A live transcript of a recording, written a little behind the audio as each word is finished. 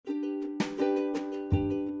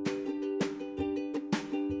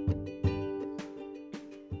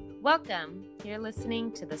Welcome. You're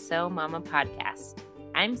listening to the So Mama podcast.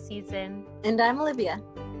 I'm Season. And I'm Olivia.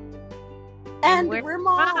 And we're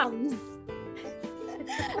moms.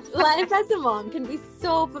 Life as a mom can be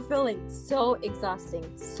so fulfilling, so exhausting,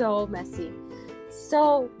 so messy,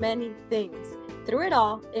 so many things. Through it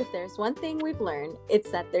all, if there's one thing we've learned,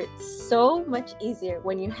 it's that it's so much easier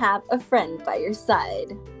when you have a friend by your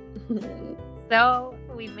side. So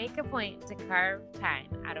we make a point to carve time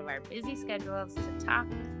out of our busy schedules to talk,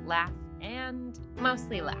 laugh, and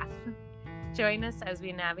mostly laugh. Join us as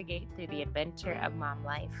we navigate through the adventure of mom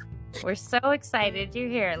life. We're so excited you're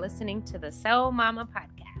here listening to the So Mama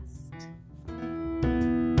podcast.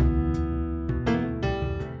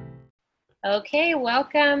 Okay,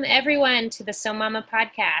 welcome everyone to the So Mama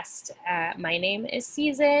podcast. My name is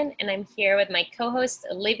Season, and I'm here with my co-host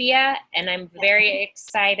Olivia, and I'm very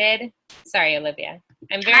excited. Sorry, Olivia.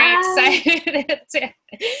 I'm very excited.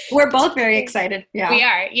 We're both very excited. Yeah, we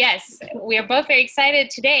are. Yes, we are both very excited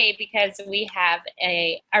today because we have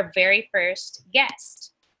our very first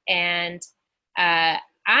guest, and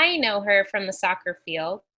I know her from the soccer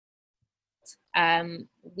field.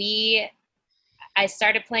 I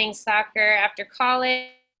started playing soccer after college,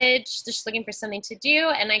 just looking for something to do,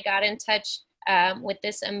 and I got in touch with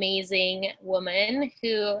this amazing woman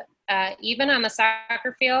who, even on the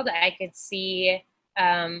soccer field, I could see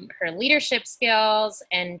her leadership skills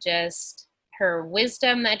and just her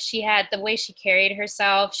wisdom that she had, the way she carried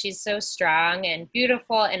herself. She's so strong and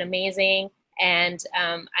beautiful and amazing. And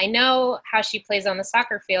I know how she plays on the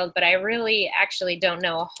soccer field, but I really actually don't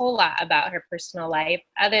know a whole lot about her personal life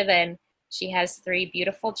other than she has 3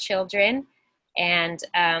 beautiful children, and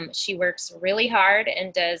she works really hard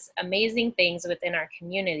and does amazing things within our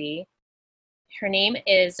community. Her name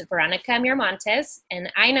is Veronica Miramontes, and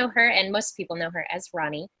I know her, and most people know her as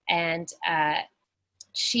Ronnie. And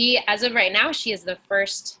she, as of right now, she is the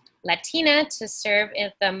first Latina to serve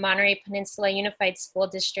in the Monterey Peninsula Unified School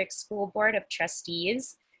District School Board of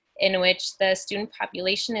Trustees, in which the student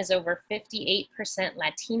population is over 58%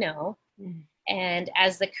 Latino. Mm. And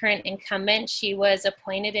as the current incumbent, she was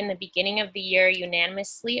appointed in the beginning of the year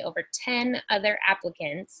unanimously over 10 other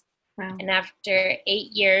applicants. Wow. And after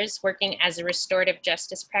 8 years working as a restorative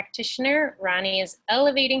justice practitioner, Ronnie is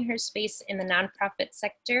elevating her space in the nonprofit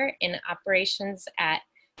sector in operations at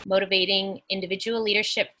Motivating Individual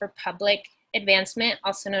Leadership for Public Advancement,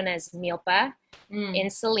 also known as MILPA, in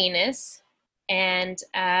Salinas. And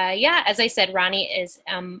as I said, Ronnie is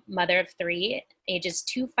a mother of 3, ages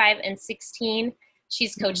 2, 5, and 16.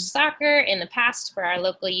 She's coached soccer in the past for our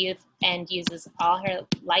local youth and uses all her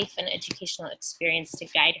life and educational experience to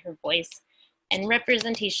guide her voice and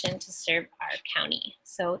representation to serve our county.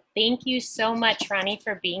 So thank you so much, Ronnie,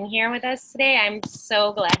 for being here with us today. I'm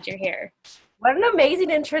so glad you're here. What an amazing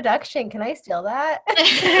introduction. Can I steal that?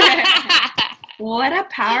 What a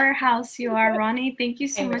powerhouse you are, Ronnie. Thank you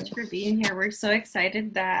so much for being here. We're so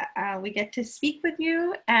excited that we get to speak with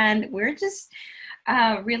you, and we're just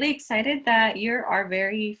really excited that you're our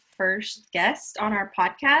very first guest on our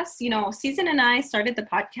podcast. You know, Season and I started the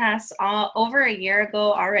podcast over a year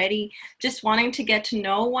ago already, just wanting to get to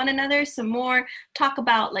know one another some more, talk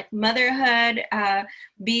about like motherhood,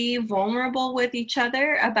 be vulnerable with each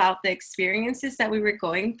other about the experiences that we were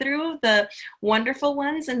going through, the wonderful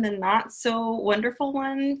ones and the not so wonderful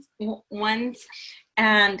ones.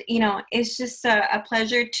 And, you know, it's just a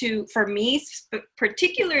pleasure for me,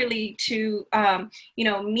 particularly to,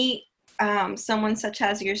 meet someone such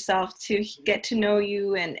as yourself, to get to know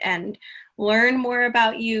you and learn more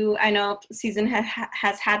about you. I know Season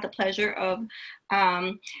has had the pleasure of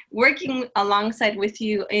working alongside with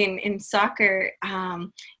you in soccer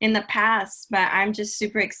in the past, but I'm just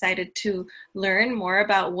super excited to learn more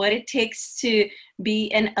about what it takes to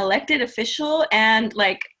be an elected official and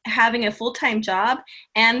like having a full-time job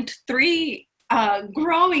and 3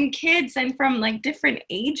 growing kids and from like different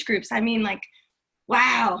age groups. I mean, like,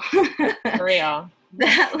 wow. For real.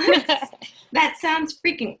 That sounds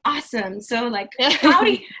freaking awesome. So like, how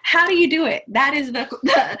do you do it? That is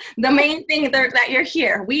the main thing that you're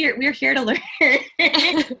here. We're here to learn.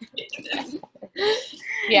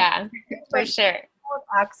 Yeah, for sure.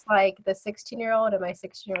 Acts like the 16-year-old and my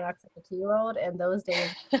 16-year-old acts like a 2-year-old, and those days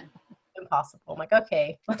impossible. I'm like,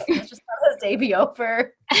 okay, let's just let this day be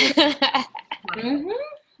over.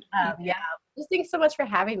 Just thanks so much for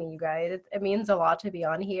having me, you guys. It means a lot to be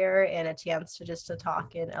on here and a chance to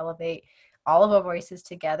talk and elevate all of our voices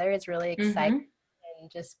together. It's really exciting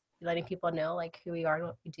and just letting people know like who we are and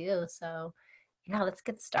what we do. So yeah, let's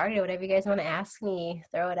get started. Whatever you guys want to ask me,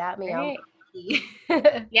 throw it at me. Right.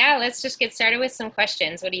 Yeah, let's just get started with some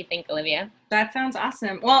questions. What do you think, Olivia? That sounds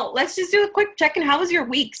awesome. Well, let's just do a quick check-in. How was your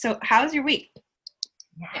week? So how's your week?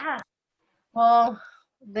 Yeah. Well,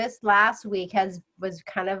 this last week was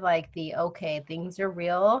kind of like things are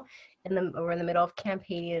real. We're in the middle of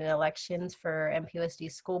campaigning and elections for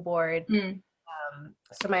MPUSD school board.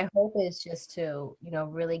 So my hope is just to,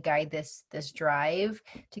 really guide this drive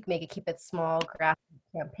to keep it small, grassroots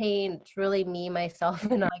campaign. It's really me, myself,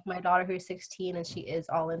 and like my daughter who's 16, and she is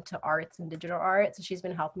all into arts and digital art. So she's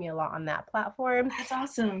been helping me a lot on that platform. That's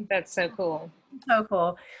awesome. That's so cool. So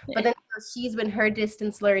cool. But then she's been her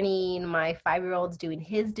distance learning. My 5-year-old's doing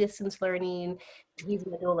his distance learning. He's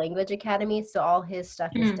in the dual language academy, so all his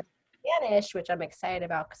stuff is done in Spanish, which I'm excited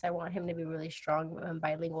about because I want him to be a really strong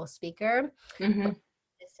bilingual speaker.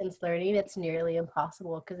 Distance learning, it's nearly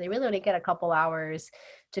impossible because they really only get a couple hours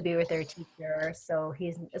to be with their teacher. So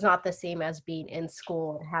it's not the same as being in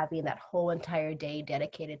school and having that whole entire day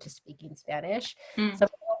dedicated to speaking Spanish. So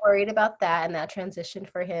I'm worried about that and that transition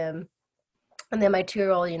for him. And then my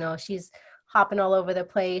 2-year-old, she's hopping all over the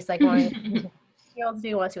place, like wanting year-olds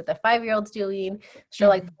do, wants to see what the 5-year-old's doing. She'll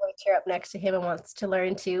like pull a chair up next to him and wants to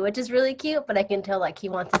learn too, which is really cute. But I can tell like he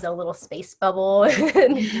wants his own little space bubble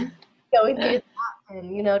and going through that,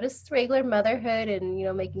 and just regular motherhood, and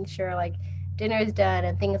making sure like dinner is done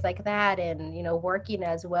and things like that, and working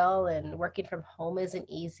as well. And working from home isn't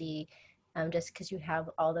easy, just because you have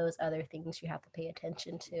all those other things you have to pay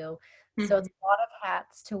attention to. So it's a lot of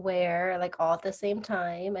hats to wear, like all at the same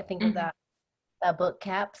time. I think of that book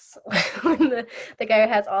Caps, when the guy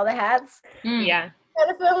who has all the hats. Yeah.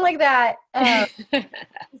 Kind of feeling like that.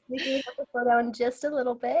 We have to slow down just a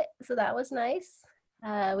little bit, so that was nice.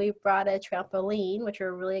 We brought a trampoline, which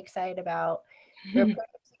we're really excited about. We're putting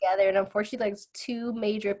it together, and unfortunately, like 2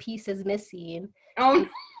 major pieces missing. Oh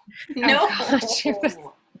no! Brand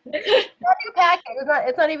new package.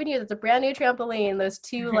 It's not even used. It's a brand new trampoline. Those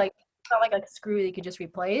 2 like. It's not like a screw that you could just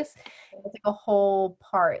replace. It's like a whole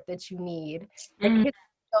part that you need. Like, kids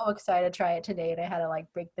are so excited to try it today, and I had to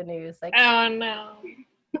like break the news. Like, oh no,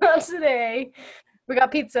 not today. We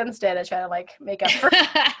got pizza instead. I try to like make up for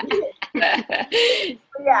it.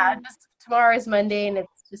 Yeah, just tomorrow is Monday, and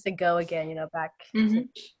it's just a go again. Back to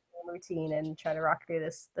routine and try to rock through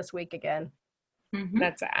this week again.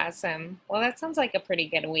 That's awesome. Well, that sounds like a pretty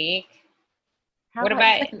good week. What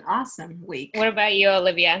about like an awesome week? What about you,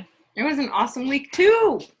 Olivia? It was an awesome week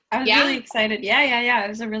too. I was really excited. Yeah. It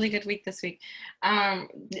was a really good week this week.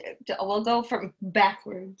 We'll go from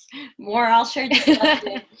backwards. More I'll share.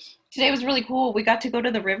 Today was really cool. We got to go to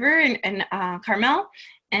the river in Carmel.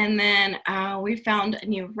 And then we found a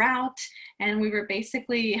new route, and we were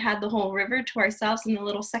basically had the whole river to ourselves in the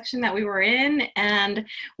little section that we were in, and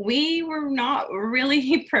we were not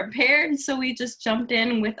really prepared, so we just jumped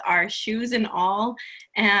in with our shoes and all,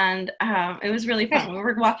 and it was really fun. We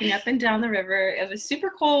were walking up and down the river. It was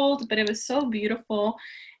super cold, but it was so beautiful.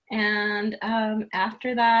 And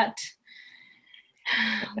after that,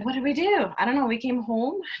 what did we do? I don't know. We came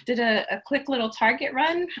home, did a quick little Target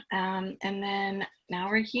run, and then now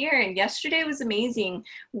we're here. And yesterday was amazing.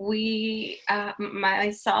 We,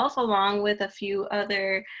 myself, along with a few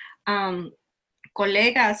other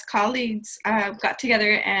colleagues, got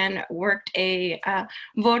together and worked a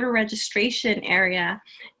voter registration area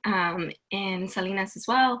in Salinas as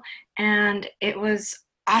well. And it was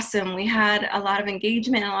awesome. We had a lot of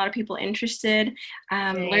engagement, a lot of people interested,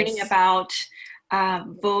 learning about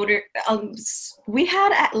voter. We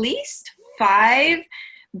had at least 5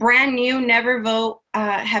 brand new,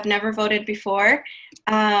 have never voted before.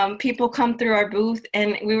 People come through our booth,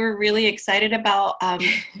 and we were really excited about them.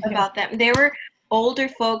 They were older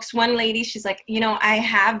folks. One lady, she's like, I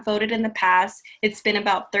have voted in the past. It's been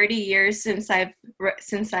about 30 years since I've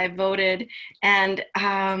voted, and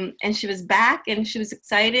she was back, and she was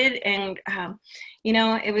excited, and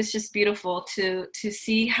it was just beautiful to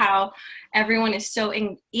see how everyone is so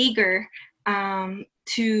eager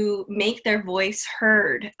to make their voice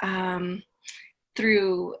heard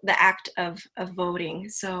through the act of voting.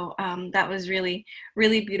 So that was really,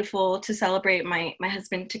 really beautiful to celebrate. My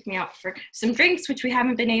husband took me out for some drinks, which we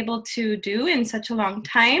haven't been able to do in such a long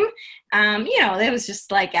time. It was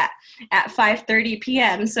just like at 5:30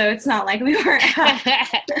 p.m. So it's not like we were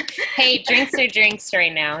Hey, drinks are drinks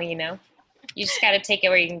right now, You just got to take it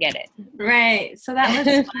where you can get it. Right. So that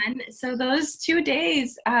was fun. So those 2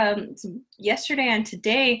 days, yesterday and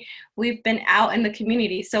today, we've been out in the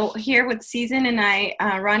community. So here with Season and I,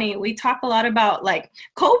 Ronnie, we talk a lot about like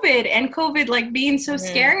COVID and COVID like being so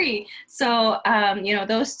scary. So,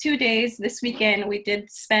 those 2 days this weekend, we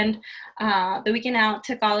did spend the weekend out,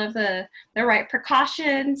 took all of the right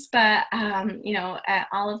precautions. But, at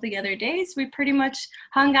all of the other days, we pretty much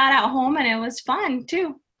hung out at home and it was fun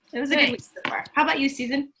too. It was a good week so far. How about you,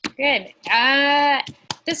 Season? Good.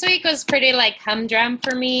 This week was pretty like humdrum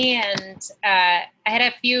for me, and I had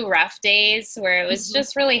a few rough days where it was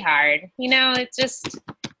just really hard. It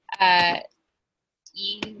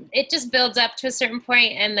just builds up to a certain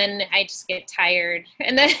point, and then I just get tired,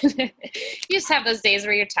 and then you just have those days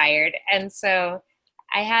where you're tired. And so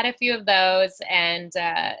I had a few of those, and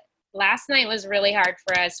last night was really hard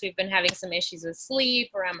for us. We've been having some issues with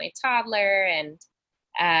sleep around my toddler, and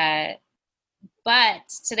but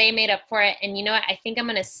today made up for it. And you know what? I think I'm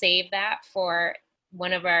going to save that for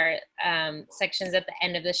one of our sections at the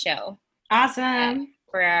end of the show. Awesome.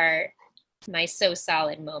 For my So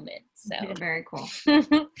Solid moment. So very cool.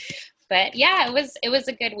 But yeah, it was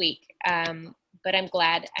a good week. But I'm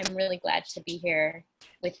really glad to be here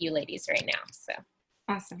with you ladies right now. So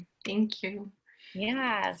awesome. Thank you.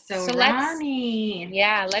 Yeah. So Ronnie.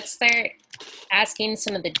 Let's start asking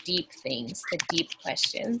some of the deep things, the deep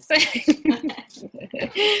questions.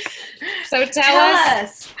 So tell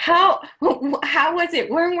us how was it?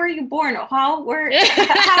 When were you born? How were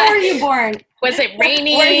you born? Was it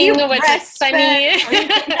raining? Was it sunny?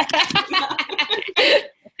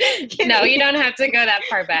 No, you don't have to go that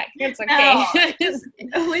far back. It's okay.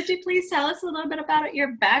 No, would you please tell us a little bit about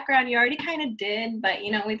your background? You already kind of did, but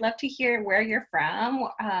we'd love to hear where you're from,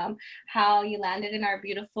 how you landed in our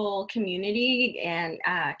beautiful community and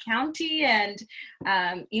county, and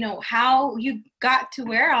how you got to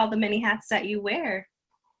wear all the many hats that you wear.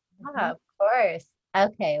 Of course.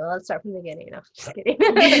 Okay, well, let's start from the beginning. No, just kidding.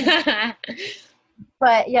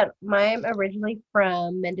 But yeah, I'm originally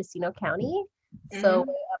from Mendocino County. So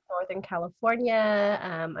way up Northern California.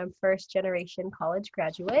 I'm first generation college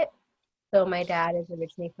graduate. So my dad is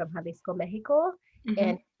originally from Jalisco, Mexico,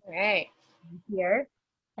 and here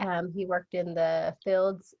he worked in the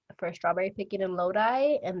fields for strawberry picking in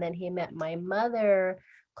Lodi, and then he met my mother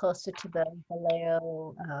closer to the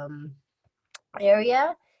Vallejo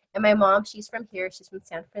area. And my mom, she's from here. She's from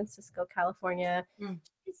San Francisco, California.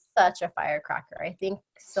 She's such a firecracker. I think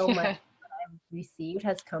so much received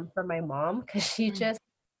has come from my mom, because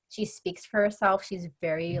she speaks for herself. She's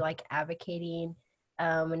very like advocating.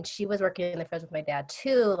 When she was working in the fields with my dad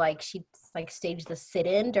too, like she like staged the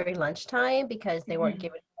sit-in during lunchtime because they weren't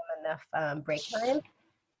giving them enough break time.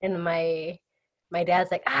 And my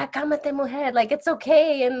dad's like, cámate mujer, like it's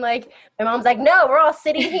okay. And like my mom's like, no, we're all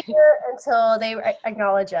sitting here until they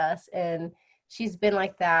acknowledge us. And she's been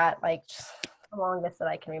like that like the longest that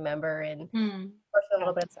I can remember. And a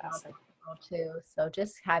little bit too. So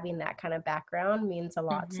just having that kind of background means a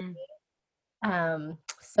lot to me.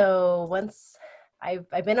 So once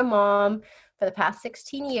I've been a mom for the past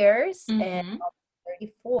 16 years and I'll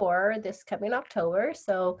be 34 this coming October.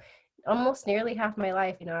 So almost nearly half my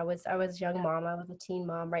life, I was a young mom. I was a teen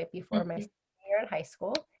mom right before my year in high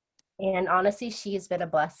school. And honestly, she's been a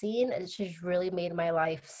blessing. She's really made my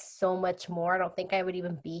life so much more. I don't think I would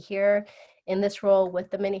even be here in this role with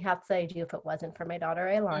the many hats that I do if it wasn't for my daughter,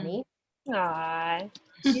 Ailani. Aww.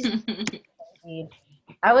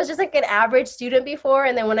 I was just like an average student before,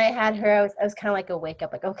 and then when I had her, I was kind of like a wake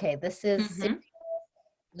up, like, okay, this is the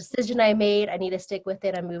decision I made. I need to stick with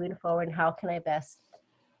it. I'm moving forward. And how can I best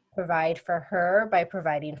provide for her by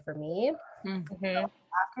providing for me? So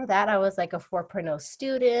after that, I was like a 4.0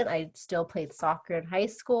 student. I still played soccer in high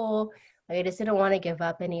school. I just didn't want to give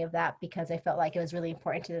up any of that because I felt like it was really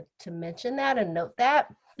important to mention that and note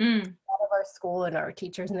that. A lot of our school and our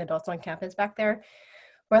teachers and adults on campus back there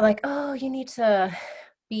were like, oh, you need to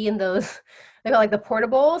be in those, they got like the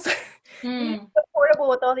portables, the portable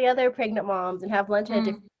with all the other pregnant moms and have lunch at a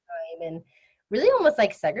different time and really almost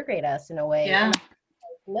like segregate us in a way. Yeah.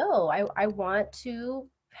 No, I want to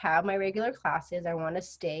have my regular classes. I want to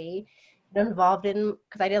stay involved in,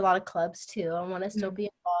 because I did a lot of clubs too. I want to still be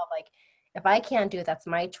involved. Like, if I can't do it, that's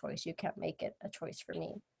my choice. You can't make it a choice for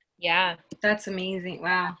me. Yeah. That's amazing.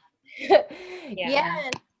 Wow. Yeah.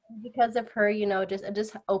 And because of her, it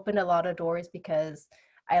just opened a lot of doors, because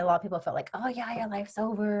a lot of people felt like, oh yeah, your life's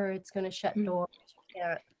over. It's going to shut doors. You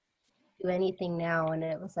can't do anything now. And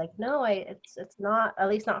it was like, no, it's not, at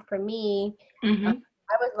least not for me.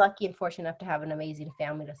 I was lucky and fortunate enough to have an amazing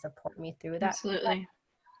family to support me through that. Absolutely.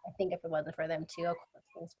 I think if it wasn't for them too, of course,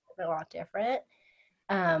 things would have been a lot different.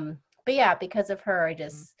 But yeah, because of her,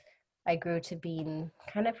 I grew to being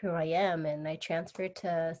kind of who I am, and I transferred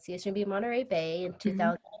to CSUMB Monterey Bay in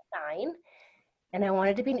 2009. And I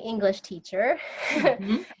wanted to be an English teacher.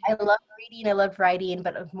 I loved reading, I loved writing,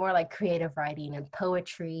 but it was more like creative writing and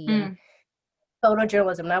poetry and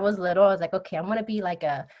photojournalism. When I was little, I was like, okay, I'm going to be like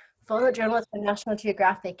a photojournalist for National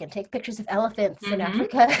Geographic and take pictures of elephants in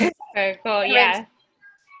Africa. Very cool, yeah.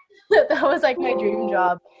 That was like my dream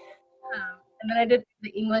job. And then I did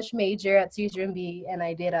the English major at CSUMB, and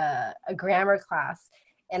I did a grammar class,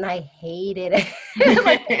 and I hated it.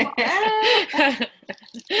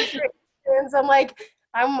 And so I'm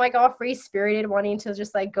like all free spirited, wanting to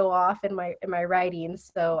just like go off in my writing.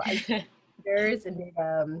 So I did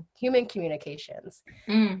human communications.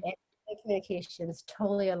 And communications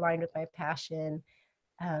totally aligned with my passion.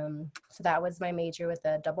 So that was my major, with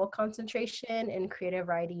a double concentration in creative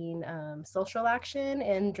writing, social action,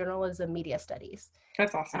 and journalism media studies.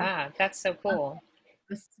 That's awesome. That's so cool. It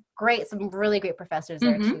was great. Some really great professors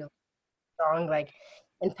there too. Strong, like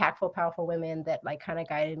impactful, powerful women that like kind of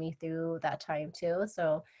guided me through that time too.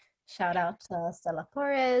 So shout out to Stella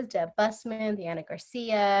Porres, Deb Busman, Diana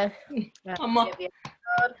Garcia. All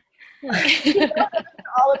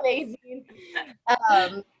amazing.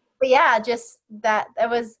 But yeah, just that it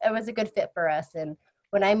was a good fit for us. And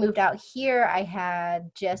when I moved out here, I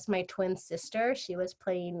had just my twin sister. She was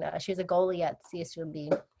playing, she was a goalie at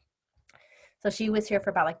CSUMB. So she was here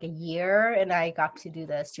for about like a year, and I got to do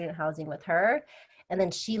the student housing with her. And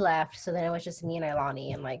then she left. So then it was just me and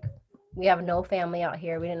Ilani, and like, we have no family out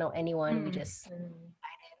here. We didn't know anyone.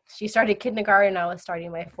 She started kindergarten. I was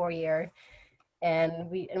starting my 4-year. And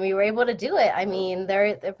we were able to do it. I mean,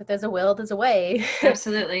 if there's a will, there's a way.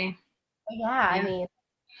 Absolutely. Yeah, I mean,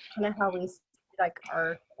 kind of how we see like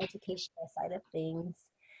our educational side of things.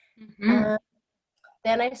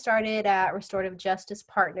 Then I started at Restorative Justice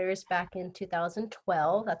Partners back in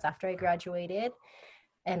 2012. That's after I graduated.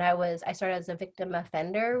 And I started as a victim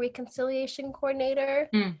offender reconciliation coordinator.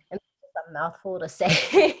 And it's a mouthful to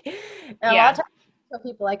say. And a lot of times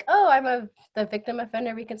people like, oh, I'm the victim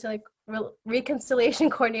offender reconciliation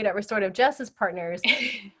coordinator at Restorative Justice Partners.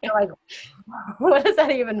 They're like, what does that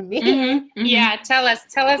even mean? Yeah, tell us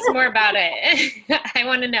more about it. I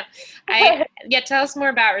want to know. Tell us more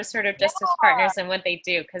about Restorative Justice Partners and what they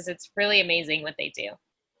do, because it's really amazing what they do.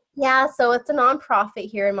 Yeah, so it's a nonprofit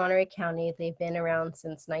here in Monterey County. They've been around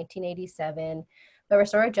since 1987. But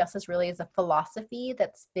restorative justice really is a philosophy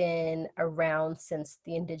that's been around since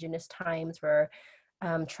the indigenous times, where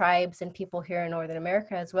tribes and people here in Northern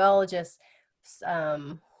America as well just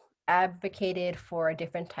advocated for a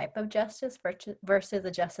different type of justice versus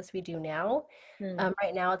the justice we do now.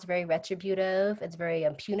 Right now, it's very retributive. It's very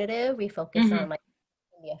punitive. We focus on like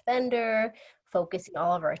the offender, focusing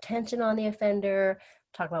all of our attention on the offender,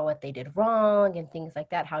 talk about what they did wrong and things like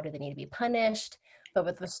that. How do they need to be punished? But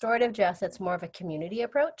with restorative justice, it's more of a community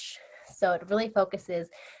approach. So it really focuses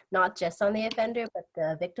not just on the offender, but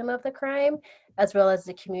the victim of the crime, as well as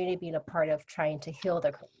the community being a part of trying to heal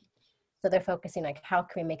the crime. So they're focusing like, how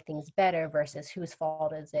can we make things better versus whose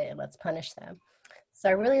fault is it, and let's punish them. So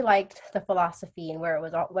I really liked the philosophy and what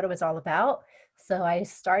it was all about. So I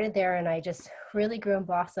started there, and I just really grew and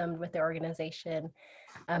blossomed with the organization,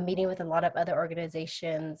 meeting with a lot of other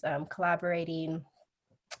organizations, collaborating.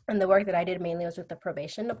 And the work that I did mainly was with the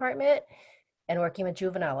probation department and working with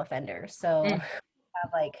juvenile offenders. So I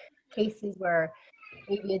have like cases where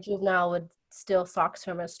maybe a juvenile would steal socks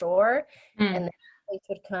from a store, and the police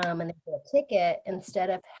would come and they get a ticket. Instead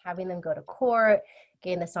of having them go to court,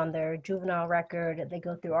 getting this on their juvenile record, they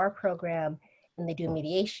go through our program and they do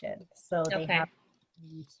mediation. So they have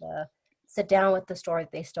to sit down with the store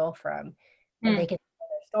that they stole from, and they can tell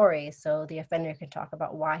their stories, so the offender can talk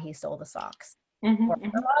about why he stole the socks. A lot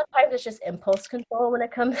of times it's just impulse control when it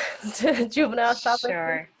comes to juvenile shoplifting.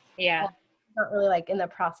 Sure. Yeah. Not really like in the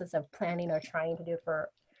process of planning or trying to do it for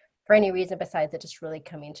any reason besides it just really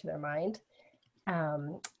coming to their mind.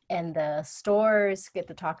 And the stores get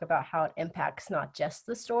to talk about how it impacts not just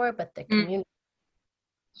the store, but the community.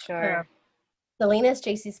 Sure. Salinas,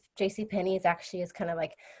 JCPenney's actually is kind of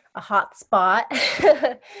like a hot spot.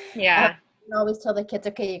 Yeah. I always tell the kids,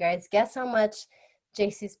 okay, you guys, guess how much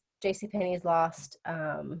JCPenney's lost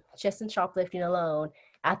just in shoplifting alone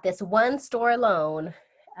at this one store alone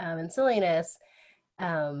in Salinas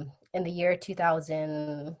in the year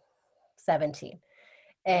 2017.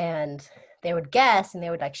 And they would guess, and they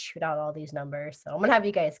would like shoot out all these numbers. So I'm gonna have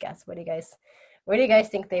you guys guess. Where do you guys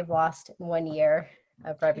think they've lost in 1 year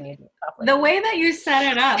of revenue? The way that you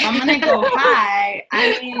set it up, I'm gonna go high.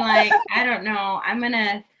 I mean, like, I don't know. I'm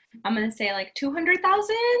gonna I'm going to say like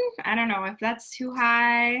 200,000. I don't know if that's too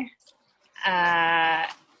high. I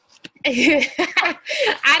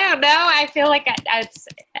don't know. I feel like it's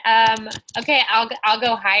okay. I'll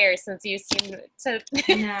go higher since you seem to.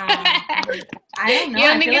 No, I don't know. You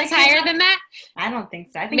don't I think feel it's like higher than that? I don't think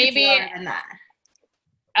so. I think Maybe it's lower than that.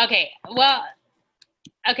 Okay. Well,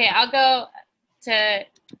 okay. I'll go to.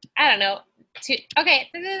 I don't know. Okay.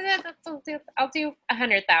 I'll do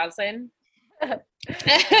 100,000. So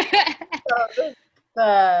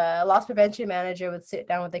the loss prevention manager would sit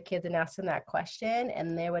down with the kids and ask them that question,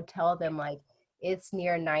 and they would tell them like it's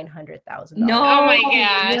near $900,000. No Oh my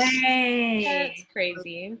gosh. way. That's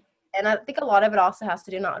crazy. And I think a lot of it also has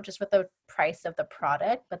to do not just with the price of the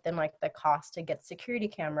product, but then like the cost to get security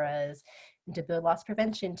cameras and to build loss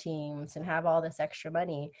prevention teams and have all this extra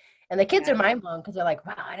money. And the kids are mind blown because they're like,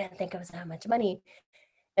 wow, I didn't think it was that much money.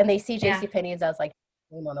 And they see JCPenney's as like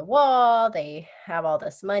room on the wall. They have all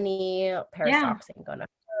this money. A pair of socks ain't gonna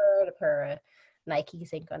hurt. A pair of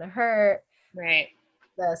Nikes ain't gonna hurt. Right.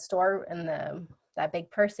 The store and that big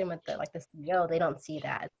person with the CEO, they don't see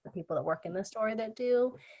that. It's the people that work in the store that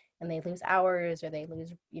do, and they lose hours or they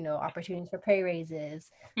lose opportunities for pay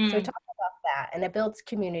raises. So we talk about that, and it builds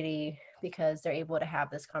community because they're able to have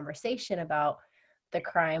this conversation about the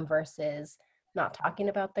crime versus not talking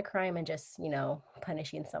about the crime and just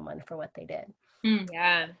punishing someone for what they did.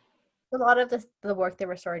 Yeah. A lot of the work that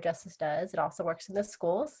Restorative Justice does, it also works in the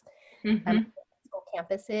schools. School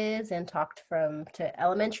campuses, and talked to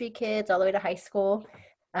elementary kids all the way to high school,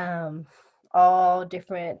 all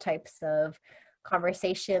different types of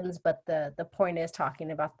conversations, but the point is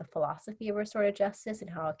talking about the philosophy of restorative justice and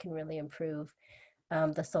how it can really improve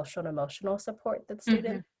the social and emotional support that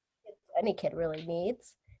students, any kid really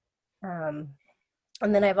needs.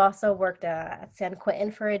 And then I've also worked at San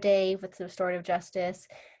Quentin for a day with restorative justice,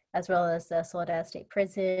 as well as the Soledad State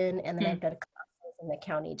Prison, and then I've done classes in the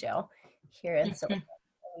county jail here in Soledad.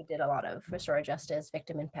 We did a lot of restorative justice,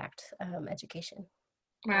 victim impact education.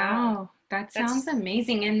 Wow, that sounds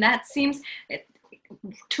amazing. And that seems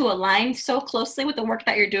to align so closely with the work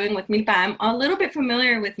that you're doing with Milpa. I'm a little bit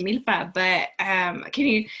familiar with Milpa, but can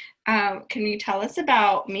you tell us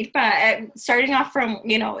about Milpa? Starting off from,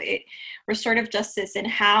 restorative justice and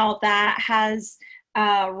how that has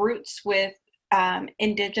roots with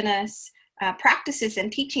Indigenous practices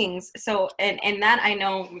and teachings. So, and that I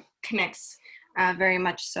know connects very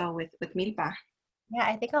much so with Milpa. Yeah,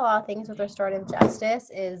 I think a lot of things with restorative justice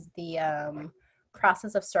is the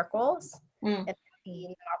process of circles and being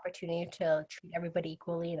an opportunity to treat everybody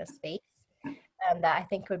equally in a space. And that I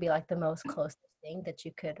think would be like the most closest thing that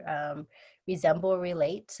you could resemble or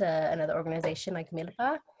relate to another organization like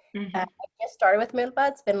Milpa. I just started with Milpa.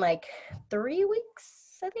 It's been like 3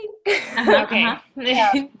 weeks, I think. Okay.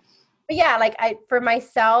 Yeah. But yeah, like for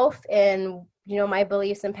myself and my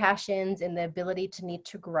beliefs and passions and the ability to need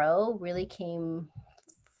to grow really came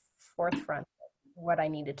forefront what I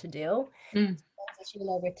needed to do. Transitioning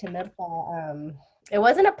over to Milpa, it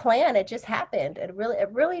wasn't a plan. It just happened. It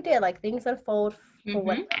really did. Like things unfold for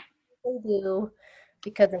what they do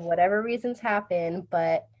because of whatever reasons happen.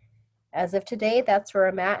 But as of today, that's where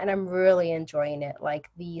I'm at, and I'm really enjoying it. Like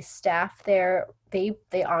the staff there, they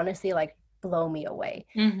honestly like blow me away.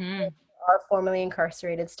 Are formerly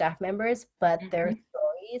incarcerated staff members, but their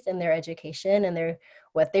stories and their education and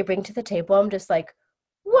what they bring to the table, I'm just like,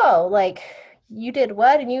 whoa, like you did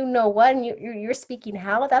what and you know what and you're speaking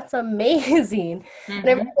how? That's amazing. And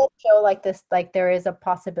it really does show like this, like there is a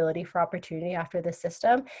possibility for opportunity after the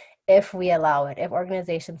system if we allow it. If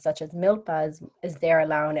organizations such as Milpa is there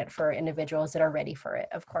allowing it for individuals that are ready for it,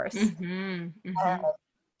 of course.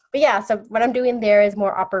 But yeah, so what I'm doing there is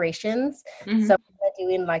more operations. So I'm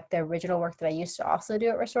doing like the original work that I used to also do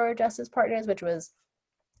at Restorative Justice Partners, which was,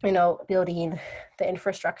 building the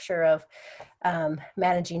infrastructure of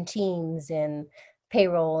managing teams and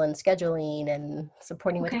payroll and scheduling and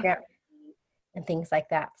supporting with grant and things like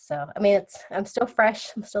that. So, I mean, I'm still fresh.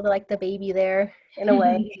 I'm still like the baby there in a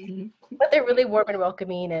way, but they're really warm and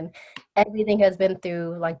welcoming, and everything has been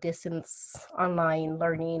through like distance online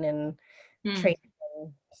learning and training.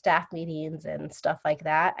 Staff meetings and stuff like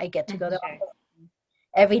that. I get to go there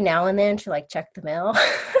every now and then to like check the mail.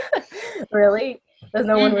 Really, there's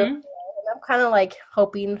no one really there. And I'm kind of like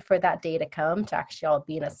hoping for that day to come to actually all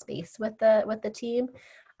be in a space with the team.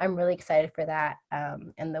 I'm really excited for that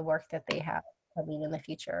and the work that they have coming in the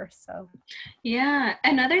future. So yeah,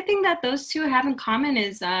 another thing that those two have in common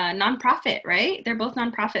is nonprofit, right? They're both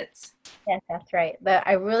nonprofits. Yes, that's right. But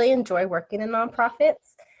I really enjoy working in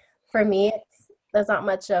nonprofits. For me, there's not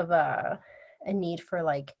much of a need for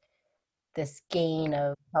like this gain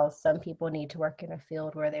of how some people need to work in a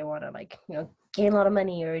field where they want to like, gain a lot of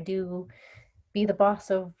money or be the boss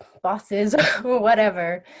of bosses or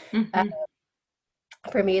whatever. Mm-hmm.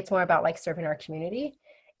 For me, it's more about like serving our community,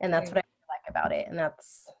 and that's what I like about it. And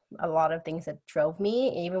that's a lot of things that drove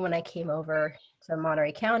me, even when I came over to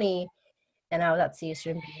Monterey County and I was at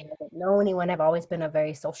CSUMB. I didn't know anyone. I've always been a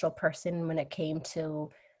very social person when it came to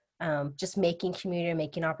just making community and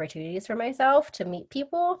making opportunities for myself to meet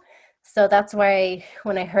people. So that's why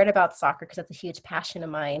when I heard about soccer, because that's a huge passion of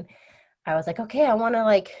mine, I was like, okay, I want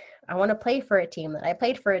to play for a team. That I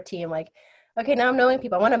played for a team. Like, okay, now I'm knowing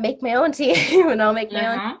people. I want to make my own team, and I'll make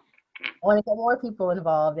my own. I want to get more people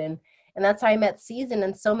involved, and that's how I met Season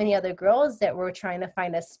and so many other girls that were trying to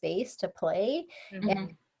find a space to play. Mm-hmm.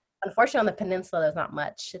 And unfortunately, on the peninsula, there's not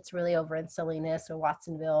much. It's really over in Salinas or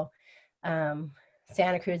Watsonville,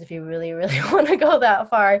 Santa Cruz, if you really, really want to go that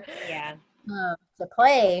far. Yeah. To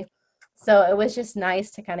play. So it was just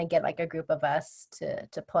nice to kind of get like a group of us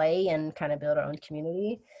to play and kind of build our own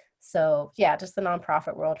community. So yeah, just the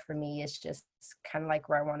nonprofit world for me is just kind of like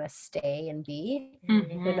where I want to stay and be.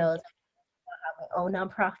 Mm-hmm. Who knows? I have my own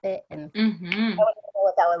nonprofit, and Mm-hmm. I don't know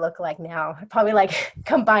what that would look like now. I'd probably like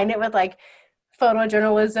combine it with like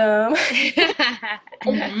photojournalism,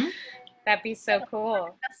 Mm-hmm. That'd be so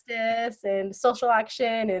cool. justice, and social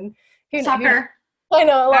action, and Soccer. I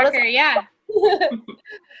know a lot of Soccer, yeah.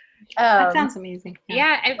 That sounds amazing.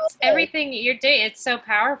 Yeah, everything you're doing, it's so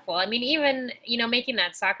powerful. I mean, even, making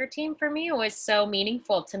that soccer team for me was so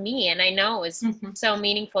meaningful to me. And I know it was so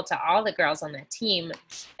meaningful to all the girls on that team,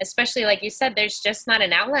 especially like you said, there's just not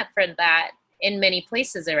an outlet for that in many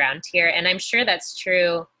places around here. And I'm sure that's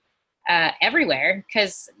true everywhere.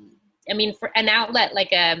 Because, I mean, for an outlet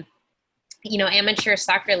like amateur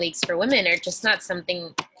soccer leagues for women are just not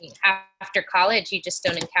something after college. You just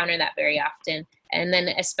don't encounter that very often. And then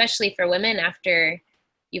especially for women, after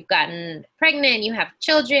you've gotten pregnant, you have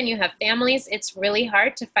children, you have families, it's really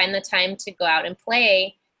hard to find the time to go out and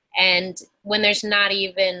play. And when there's not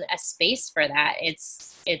even a space for that,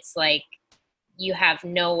 it's like you have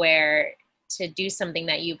nowhere to do something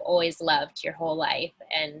that you've always loved your whole life.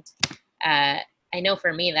 And I know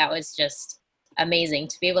for me, that was just amazing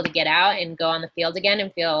to be able to get out and go on the field again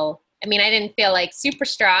and feel, I didn't feel like super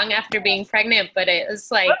strong after being pregnant, but it was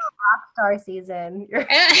like rock star Season. You're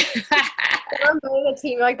on a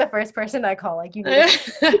team, you're like the first person I call, like, you need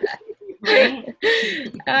Right.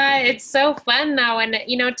 It's so fun now, and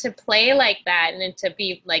to play like that and to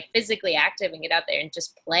be like physically active and get out there and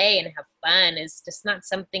just play and have fun is just not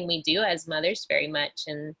something we do as mothers very much.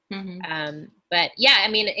 And but yeah,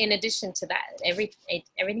 in addition to that,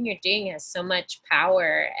 everything you're doing has so much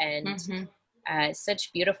power and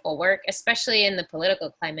such beautiful work, especially in the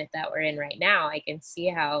political climate that we're in right now. I can see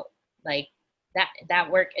how like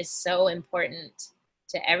that work is so important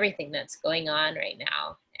to everything that's going on right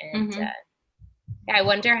now. And I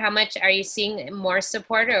wonder how much are you seeing more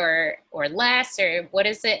support or less, or what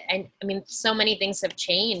is it? And so many things have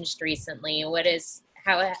changed recently.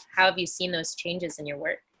 How have you seen those changes in your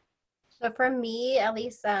work? So for me, at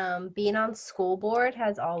least, being on school board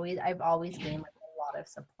I've always gained like a lot of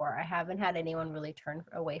support. I haven't had anyone really turn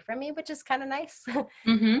away from me, which is kind of nice.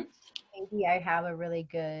 Maybe I have a really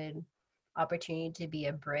good opportunity to be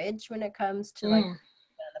a bridge when it comes to like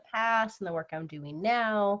the past and the work I'm doing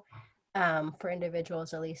now, for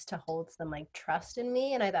individuals at least to hold some like trust in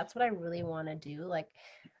me. And that's what I really want to do. Like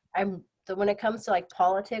when it comes to like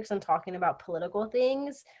politics and talking about political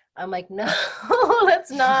things, I'm like, no, let's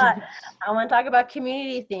not. I want to talk about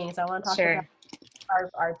community things. I want to talk about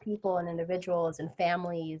our people and individuals and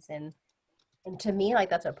families, and to me, like,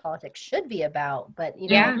 that's what politics should be about. But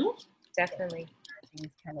definitely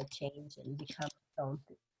things kind of change and become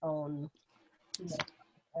its own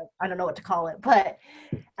I don't know what to call it, but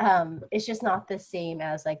it's just not the same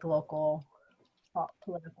as like local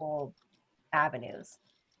political avenues.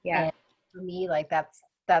 And for me, like that's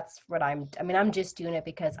what I'm just doing it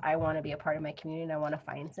because I want to be a part of my community and I want to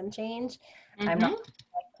find some change. I'm not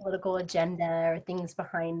like political agenda or things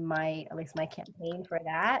behind at least my campaign for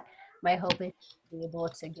that. My hope is to be able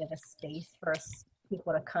to give a space for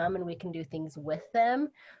people to come and we can do things with them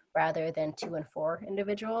rather than 2 and 4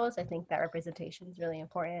 individuals. I think that representation is really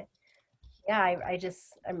important. Yeah,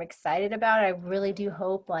 I'm excited about it. I really do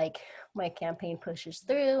hope like my campaign pushes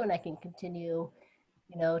through and I can continue,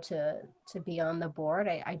 to be on the board.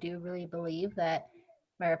 I do really believe that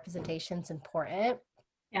my representation is important.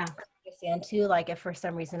 Yeah. I understand too, like if for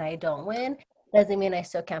some reason I don't win, doesn't mean I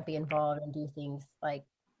still can't be involved and do things like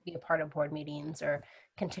be a part of board meetings or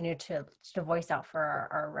continue to voice out for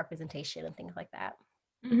our representation and things like that.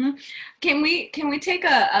 Mm-hmm. Can we take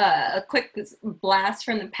a quick blast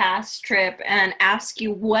from the past trip and ask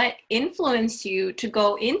you what influenced you to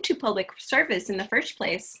go into public service in the first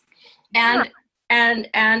place, and and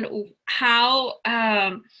how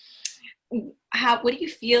what do you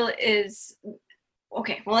feel is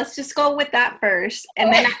okay? Well, let's just go with that first,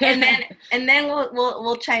 and then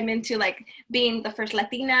we'll chime into like being the first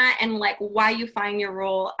Latina and like why you find your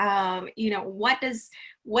role. You know, what does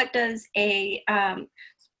a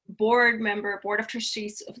board of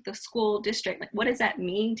trustees of the school district, like what does that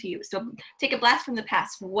mean to you? So take a blast from the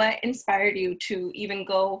past. What inspired you to even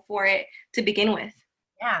go for it to begin with?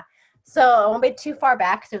 Yeah, so I won't be too far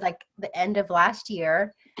back, so it was like the end of last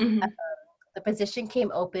year. Mm-hmm. The position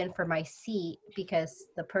came open for my seat because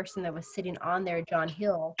the person that was sitting on there, John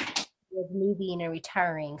Hill, was moving and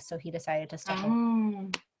retiring, so he decided to step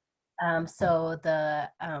in. So the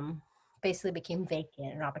basically became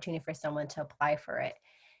vacant, an opportunity for someone to apply for it.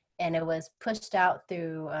 And it was pushed out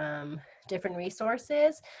through different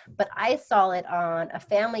resources, but I saw it on a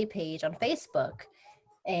family page on Facebook,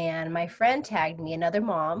 and my friend tagged me, another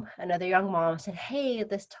young mom said, hey,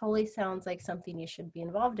 this totally sounds like something you should be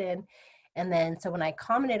involved in. And then so when I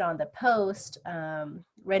commented on the post,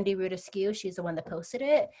 Rendy Rudescu, she's the one that posted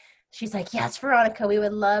it, she's like, yes, Veronica, we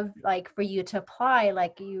would love like for you to apply,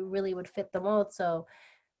 like you really would fit the mold. So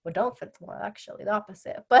well, don't fit the mold, actually, the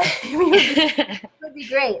opposite, but it would be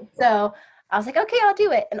great. So I was like, okay, I'll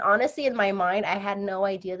do it. And honestly, in my mind, I had no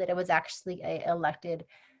idea that it was actually a elected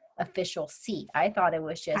official seat. I thought it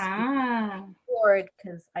was just board,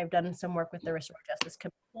 because I've done some work with the Restorative Justice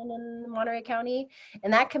Commission in Monterey County,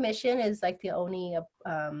 and that commission is like the only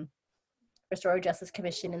Restorative Justice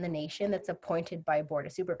Commission in the nation that's appointed by Board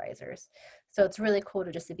of Supervisors. So it's really cool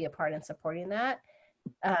to just to be a part in supporting that.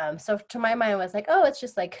 So to my mind, I was like, oh, it's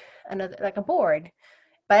just like another, like a board,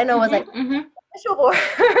 but I know it was like official board.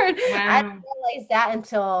 I didn't realize that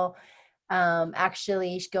until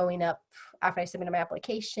actually going up after I submitted my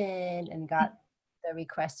application and got the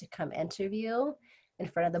request to come interview in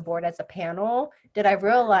front of the board as a panel, did I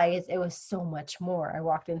realize it was so much more. I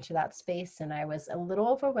walked into that space and I was a little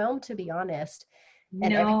overwhelmed, to be honest.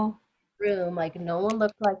 And every room, like no one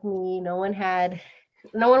looked like me. No one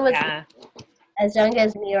was as young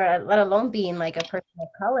as me, or let alone being like a person of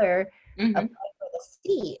color, apply for the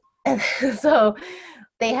seat. And so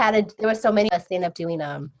there were so many of us ended up doing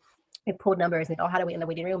they pulled numbers and how do we in the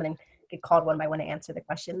waiting room, and then get called one by one to answer the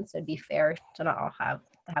questions. So it'd be fair to not all have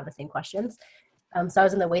the same questions. So I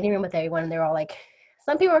was in the waiting room with everyone, and they're all like,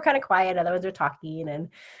 some people were kind of quiet, other ones were talking, and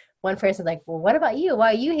one person's like, well, what about you?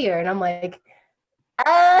 Why are you here? And I'm like,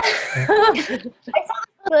 I saw this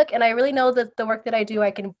book, and I really know that the work that I do,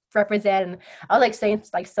 I can represent. And I was like saying,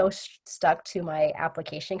 like so stuck to my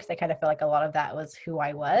application because I kind of feel like a lot of that was who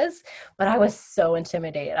I was, but I was so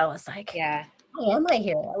intimidated. I was like, why am I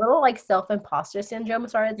here? A little like self-imposter syndrome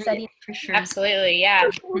started setting. For sure. Absolutely, yeah.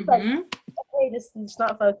 Like, okay, just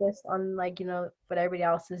not focus on like, you know, what everybody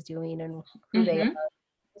else is doing and who they are.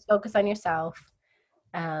 Just focus on yourself.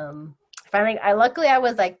 Finally, luckily I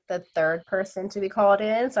was like the third person to be called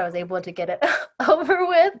in, so I was able to get it over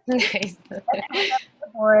with. Nice.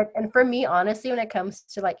 And for me, honestly, when it comes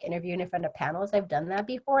to like interviewing in front of panels, I've done that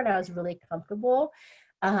before and I was really comfortable.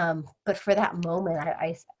 But for that moment,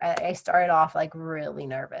 I started off like really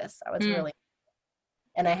nervous. I was really,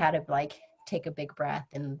 and I had to like take a big breath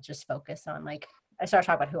and just focus on like, I started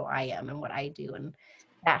talking about who I am and what I do, and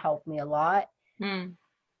that helped me a lot.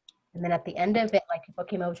 And then at the end of it, like people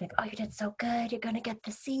came over like, oh, you did so good. You're going to get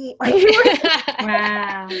the seat. Like,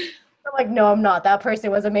 wow. I'm like, no, I'm not. That person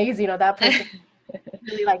was amazing. Or that person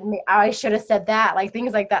really like me. I should have said that. Like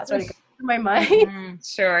things like that sort of go through my mind.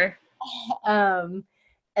 Sure. And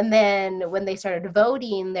then when they started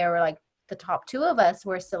voting, there were like the top two of us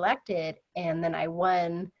were selected. And then I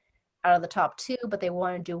won out of the top two, but they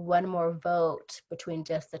wanted to do one more vote between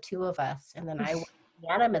just the two of us. And then I won a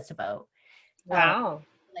unanimous vote. Wow.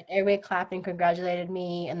 Like everybody clapped and congratulated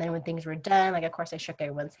me. And then when things were done, like of course I shook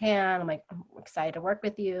everyone's hand. I'm like, I'm excited to work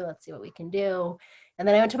with you. Let's see what we can do. And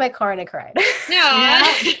then I went to my car and I cried. No.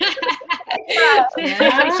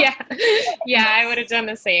 Yeah, I would have done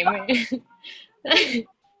the same.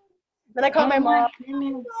 Then I called my mom. Oh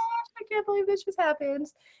gosh, I can't believe this just happened.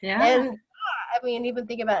 Yeah. And I mean, even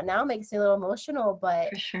thinking about it now makes me a little emotional,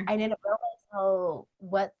 but I didn't realize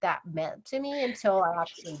what that meant to me until I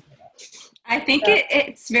actually did it. I think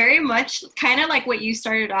it's very much kind of like what you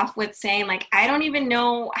started off with saying, like, I don't even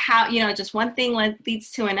know how, you know, just one thing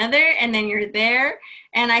leads to another, and then you're there.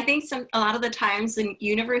 And I think a lot of the times the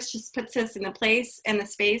universe just puts us in the place and the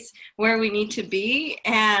space where we need to be.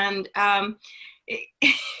 And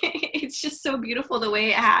it's just so beautiful the way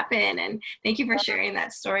it happened. And thank you for sharing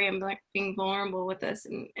that story and being vulnerable with us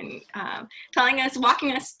and telling us,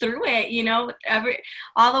 walking us through it, you know,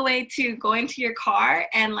 all the way to going to your car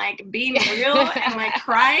and like being real and like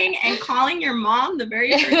crying and calling your mom the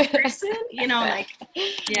very first person, you know, like,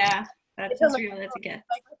 yeah, that's as real as it gets.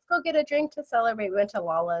 Like, let's go get a drink to celebrate. We went to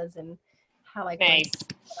Lala's and how like nice.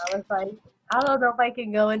 I was like, I don't know if I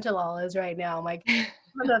can go into Lala's right now. I'm like,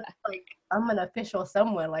 I'm an official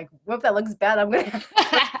someone. Like, what if that looks bad? I'm gonna.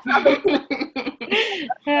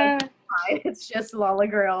 It's just Lala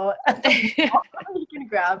girl. You can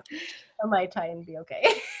grab a Mai Tai and be okay.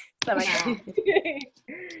 So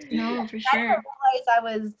no, for sure. I didn't realize I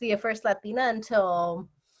was the first Latina until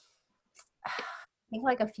I think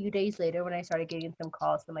like a few days later when I started getting some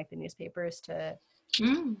calls from like the newspapers to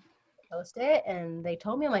post it, and they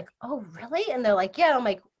told me, I'm like, oh really? And they're like, yeah. I'm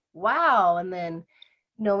like, wow. And then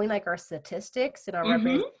knowing like our statistics and our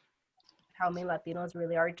how many Latinos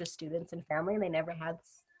really are just students and family, and they never had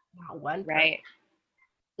not one right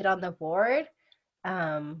get on the board.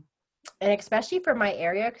 And especially for my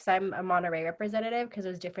area, because I'm a Monterey representative, because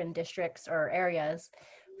there's different districts or areas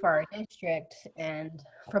for our district, and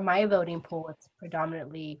for my voting pool, it's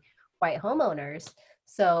predominantly white homeowners.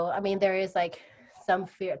 So I mean, there is like some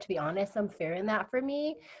fear, to be honest, some fear in that for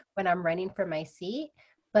me when I'm running for my seat.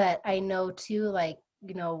 But I know too, like,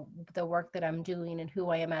 you know, the work that I'm doing and who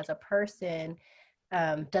I am as a person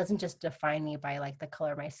doesn't just define me by like the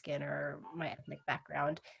color of my skin or my ethnic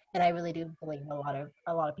background. And I really do believe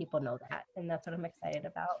a lot of people know that, and that's what I'm excited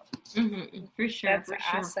about. For sure. That's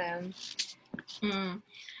awesome.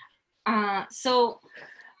 So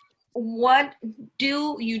what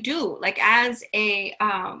do you do, like, as a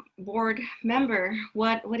board member?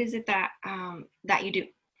 What is it that that you do?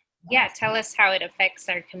 Yeah, tell us how it affects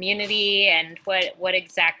our community and what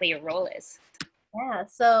exactly your role is. Yeah,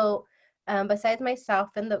 so besides myself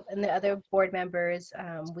and the other board members,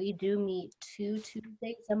 we do meet 2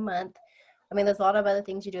 Tuesdays a month. I mean, there's a lot of other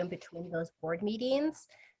things you do in between those board meetings,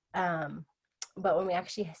 but when we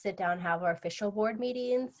actually sit down and have our official board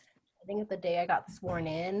meetings, I think the day I got sworn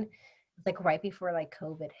in, like right before like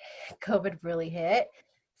COVID really hit.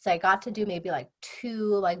 So I got to do maybe like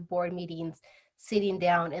 2 like board meetings sitting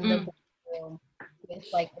down in the boardroom with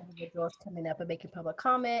like individuals coming up and making public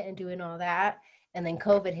comment and doing all that. And then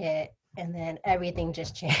COVID hit, and then everything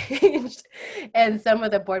just changed. And some of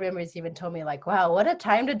the board members even told me like, wow, what a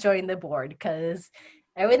time to join the board, because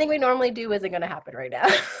everything we normally do isn't going to happen right now.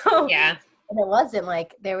 Yeah. And it wasn't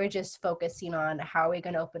like, they were just focusing on how are we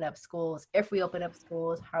going to open up schools? If we open up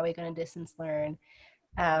schools, how are we going to distance learn?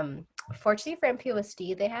 Fortunately for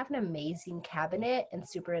MPUSD, they have an amazing cabinet and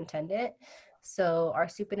superintendent. So our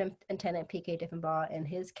superintendent, PK Diffenbaugh, and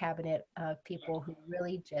his cabinet of people who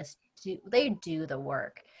really just do the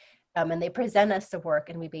work. And they present us the work,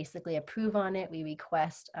 and we basically approve on it. We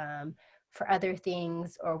request for other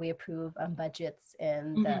things, or we approve budgets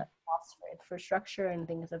and the costs for infrastructure and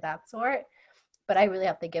things of that sort. But I really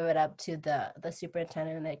have to give it up to the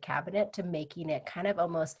superintendent and the cabinet to making it kind of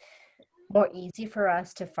almost more easy for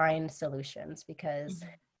us to find solutions, because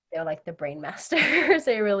they're like the brain masters.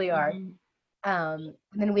 They really are. And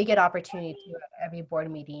then we get opportunity to every board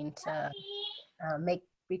meeting to make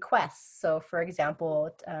requests. So for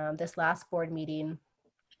example, this last board meeting,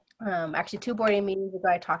 actually 2 board meetings ago,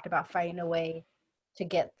 I talked about finding a way to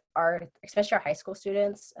get especially our high school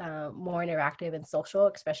students more interactive and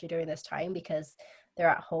social, especially during this time, because they're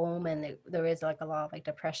at home and there is like a lot of like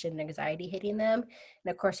depression and anxiety hitting them.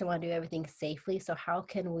 And of course, we want to do everything safely. So how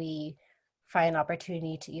can we find an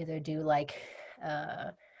opportunity to either do like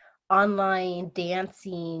online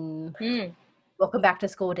dancing, welcome back to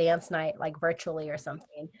school dance night, like virtually or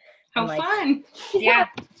something. How like, fun. Yeah.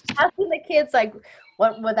 Asking the kids, like,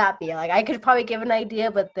 what would that be? Like, I could probably give an idea,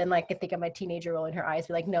 but then like I think of my teenager rolling her eyes,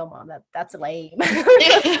 be like, no, mom, that's lame.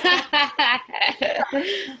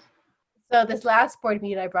 So this last board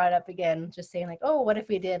meeting, I brought it up again, just saying like, oh, what if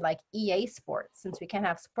we did like EA Sports? Since we can't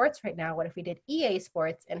have sports right now, what if we did EA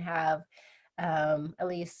Sports and have at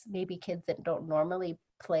least maybe kids that don't normally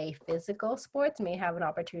play physical sports may have an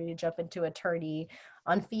opportunity to jump into a tourney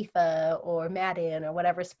on FIFA or Madden or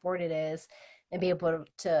whatever sport it is, and be able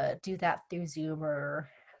to do that through Zoom or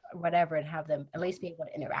whatever, and have them at least be able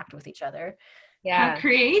to interact with each other. Yeah. How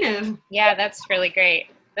creative. Yeah, that's really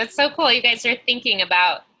great. That's so cool. You guys are thinking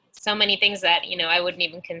about so many things that, you know, I wouldn't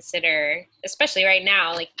even consider, especially right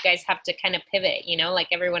now. Like, you guys have to kind of pivot, you know, like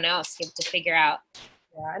everyone else, you have to figure out.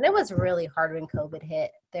 Yeah, and it was really hard when COVID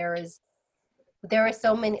hit. There were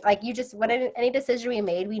so many, like, any decision we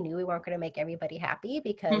made, we knew we weren't going to make everybody happy,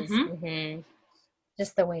 because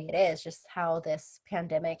just the way it is, just how this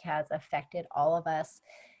pandemic has affected all of us.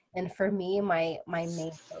 And for me, my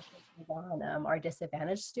main focus is on our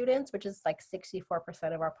disadvantaged students, which is like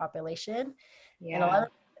 64% of our population, and 11%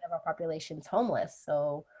 of our population is homeless.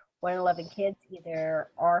 So 1 in 11 kids either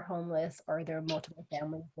are homeless or their multiple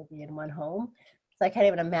families will be in one home. So I can't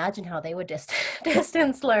even imagine how they would just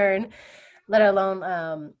distance learn, let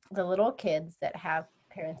alone the little kids that have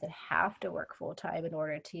parents that have to work full time in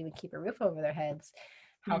order to even keep a roof over their heads.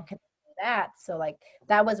 How can they do that? So like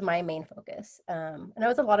that was my main focus. And that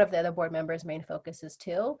was a lot of the other board members' main focuses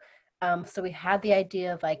too. So we had the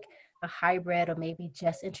idea of like a hybrid or maybe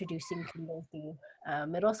just introducing kinder through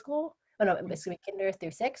middle school. Oh no, basically kinder through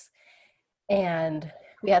 6th. And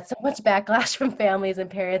we had so much backlash from families and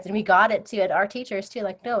parents, and we got it too, and our teachers too,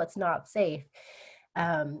 like, no, it's not safe.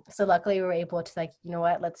 So luckily we were able to like, you know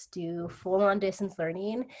what, let's do full on distance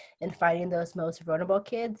learning and finding those most vulnerable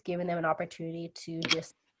kids, giving them an opportunity to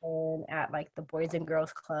just learn at like the Boys and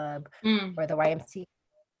Girls Club or the YMCA.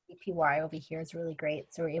 PY over here is really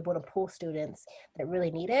great. So we're able to pull students that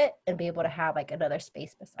really need it and be able to have like another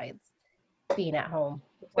space besides being at home.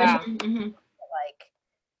 Especially like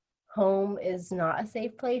home is not a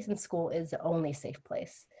safe place and school is the only safe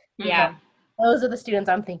place. Yeah. So those are the students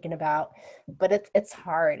I'm thinking about, but it's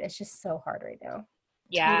hard. It's just so hard right now.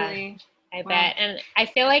 Yeah, totally. I bet. And I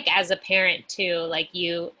feel like as a parent too, like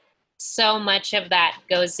so much of that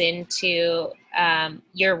goes into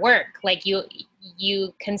your work. Like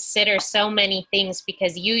you consider so many things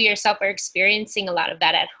because you yourself are experiencing a lot of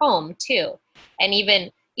that at home too. And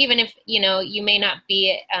even if, you may not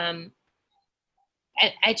be, I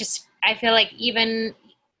feel like even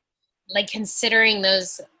like considering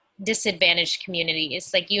those disadvantaged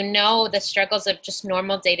communities, like, the struggles of just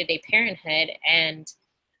normal day-to-day parenthood and,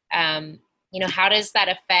 how does that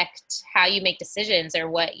affect how you make decisions or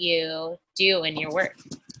what you do in your work?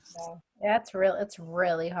 Yeah, it's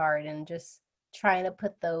really hard, and just trying to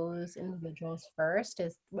put those individuals first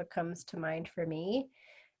is what comes to mind for me.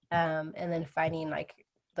 And then finding like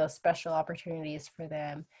those special opportunities for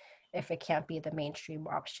them if it can't be the mainstream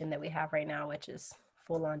option that we have right now, which is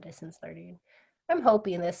full on distance learning. I'm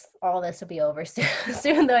hoping all this will be over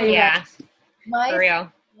soon though. Yeah, for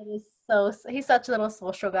real. He's such a little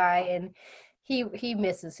social guy, and he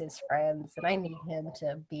misses his friends, and I need him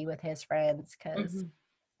to be with his friends because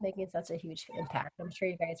making such a huge impact. I'm sure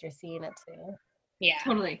you guys are seeing it too. Yeah,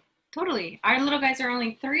 totally. Our little guys are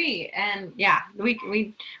only 3, and yeah,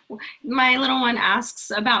 my little one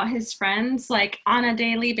asks about his friends like on a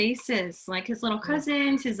daily basis, like his little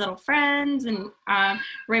cousins, his little friends, and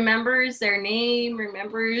remembers their name,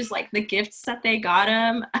 remembers like the gifts that they got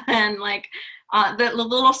him, and like the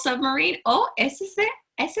little submarine. Oh, ese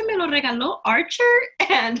me lo regaló Archer,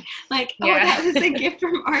 and like, oh, that was a gift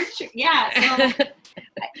from Archer. Yeah, so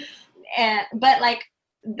but like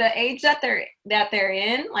the age that they're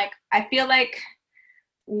in, like I feel like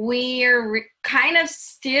we're kind of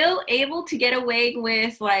still able to get away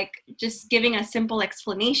with like just giving a simple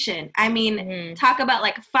explanation. I mean, talk about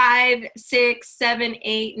like 5, 6, 7,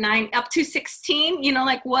 8, 9, up to 16.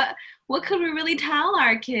 Like what could we really tell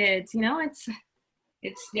our kids?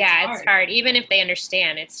 It's hard. Even if they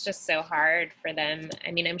understand, it's just so hard for them.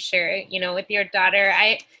 I mean, I'm sure, with your daughter,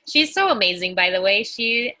 she's so amazing, by the way.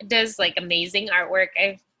 She does like amazing artwork.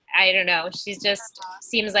 I don't know. She's just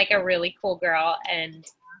seems like a really cool girl. And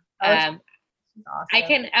awesome. I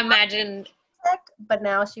can imagine. But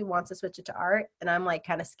now she wants to switch it to art, and I'm like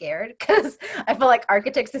kind of scared because I feel like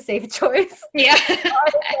architect's a safe choice. Yeah.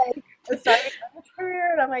 I'm starting my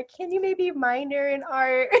career, and I'm like, can you maybe minor in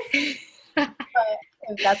art? But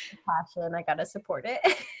if that's the passion, I gotta support it.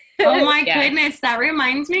 Oh my goodness, that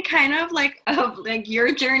reminds me kind of like of like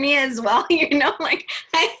your journey as well. Like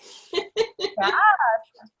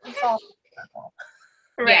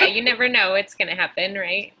yeah, you never know what's gonna happen,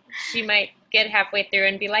 right? She might get halfway through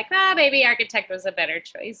and be like, maybe architect was a better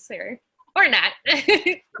choice, or not.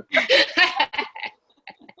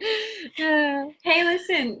 Hey,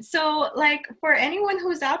 listen, so like for anyone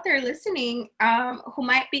who's out there listening, who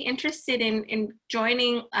might be interested in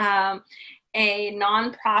joining a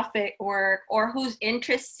nonprofit or who's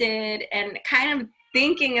interested and kind of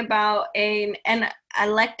thinking about an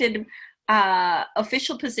elected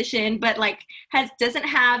official position, but like doesn't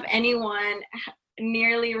have anyone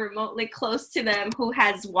nearly remotely close to them who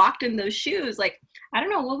has walked in those shoes, like, I don't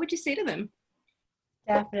know, what would you say to them?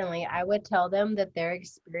 Definitely. I would tell them that their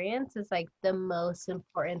experience is like the most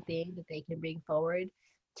important thing that they can bring forward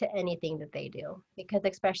to anything that they do, because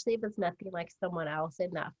especially if it's nothing like someone else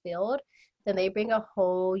in that field, then they bring a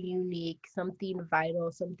whole unique, something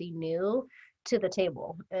vital, something new to the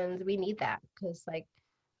table. And we need that because, like,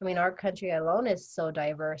 I mean, our country alone is so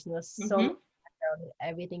diverse and there's so much background, and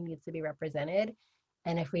everything needs to be represented.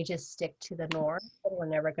 And if we just stick to the norm, then we're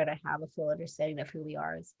never going to have a full understanding of who we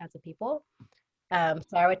are as a people. So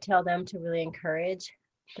I would tell them to really encourage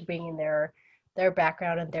to bring in their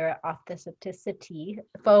background and their authenticity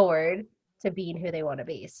forward to being who they want to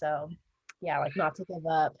be. So yeah, like, not to give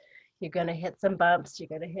up. You're going to hit some bumps. You're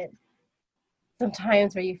going to hit some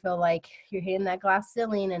times where you feel like you're hitting that glass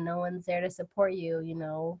ceiling and no one's there to support you. You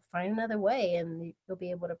know, find another way and you'll be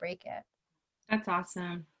able to break it. That's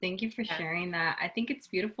awesome. Thank you for sharing that. I think it's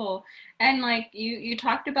beautiful. And like you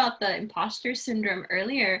talked about the imposter syndrome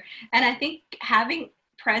earlier, and I think having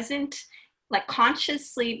present, like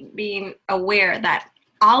consciously being aware that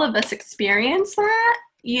all of us experience that,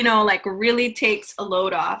 you know, like really takes a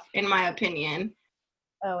load off, in my opinion.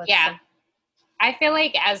 Oh, yeah. I feel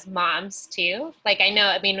like as moms too, like, I know,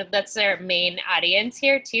 I mean, that's our main audience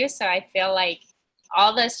here too. So I feel like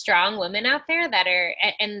all the strong women out there that are,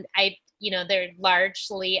 and I, you know, they're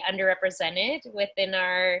largely underrepresented within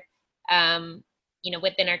our, you know,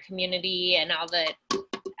 within our community and all the,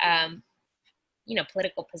 you know,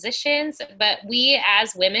 political positions. But we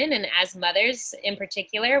as women and as mothers in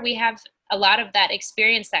particular, we have a lot of that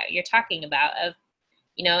experience that you're talking about of,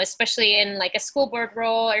 you know, especially in like a school board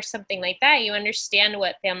role or something like that, you understand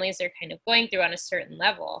what families are kind of going through on a certain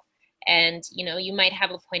level. And, you know, you might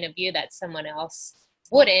have a point of view that someone else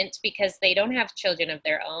wouldn't because they don't have children of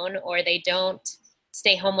their own, or they don't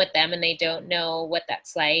stay home with them and they don't know what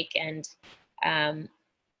that's like. And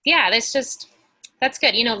yeah, that's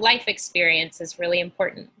good. You know, life experience is really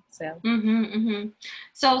important. So.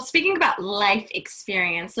 So speaking about life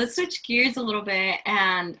experience, let's switch gears a little bit.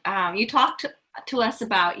 And you talked to us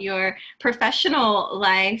about your professional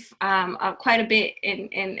life quite a bit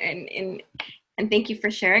and thank you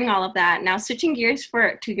for sharing all of that. Now switching gears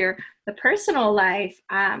to the personal life,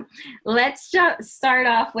 let's just start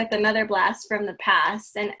off with another blast from the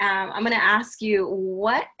past. And I'm going to ask you,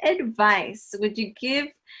 what advice would you give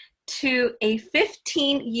to a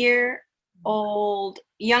 15-year-old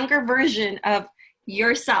younger version of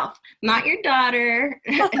yourself, not your daughter,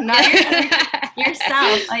 not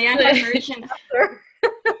yourself, a younger version?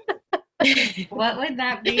 What would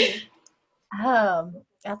that be?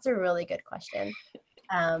 That's a really good question.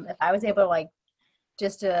 If I was able to like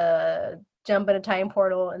just jump in a time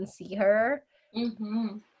portal and see her,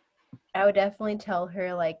 I would definitely tell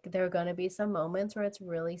her, like, there are going to be some moments where it's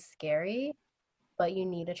really scary, but you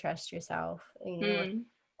need to trust yourself. You need to work on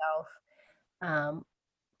yourself.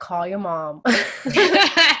 Call your mom. Call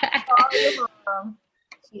your mom.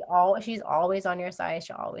 She's always on your side.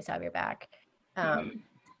 She'll always have your back.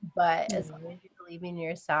 But as long as you believe in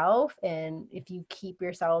yourself, and if you keep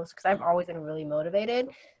yourselves, because I've always been really motivated,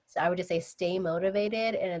 so I would just say stay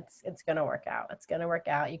motivated, and it's gonna work out. It's gonna work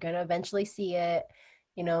out. You're gonna eventually see it.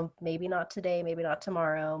 You know, maybe not today, maybe not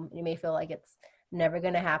tomorrow. You may feel like it's never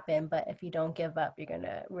gonna happen, but if you don't give up, you're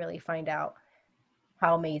gonna really find out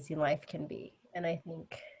how amazing life can be. And I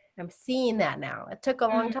think I'm seeing that now. It took a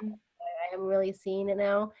long time. I am really seeing it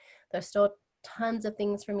now. There's still tons of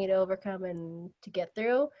things for me to overcome and to get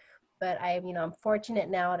through, but I'm fortunate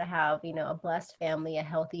now to have, a blessed family, a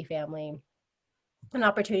healthy family, an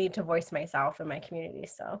opportunity to voice myself in my community.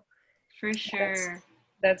 So for sure.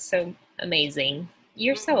 That's so amazing.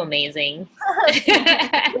 You're so amazing.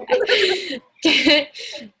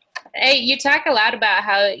 Hey, you talk a lot about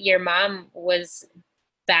how your mom was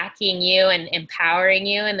backing you and empowering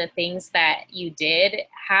you in the things that you did.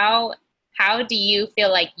 How do you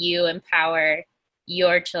feel like you empower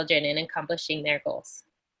your children in accomplishing their goals?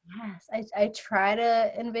 Yes, I try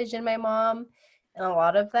to envision my mom in a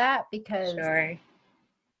lot of that, because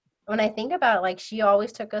when I think about it, like, she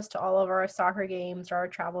always took us to all of our soccer games or our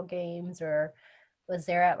travel games, or was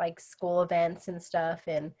there at like school events and stuff.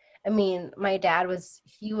 And I mean, my dad was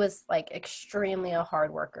like extremely a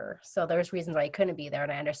hard worker. So there's reasons why he couldn't be there.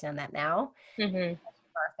 And I understand that now. Our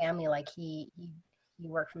family, like he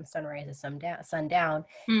worked from sunrise to sundown.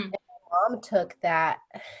 And my mom took that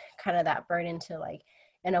burden to, like,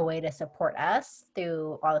 in a way to support us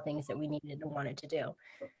through all the things that we needed and wanted to do.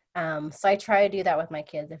 So I try to do that with my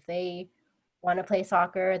kids. If they want to play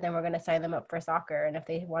soccer, then we're going to sign them up for soccer. And if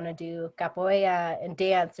they want to do capoeira and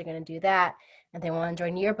dance, they're going to do that. And they want to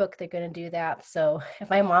join yearbook, they're going to do that. So if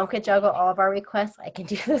my mom could juggle all of our requests, I can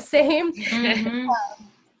do the same.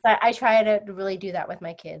 So I try to really do that with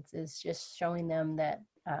my kids, is just showing them that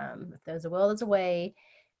if there's a will, there's a way.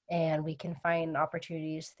 and we can find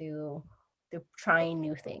opportunities through trying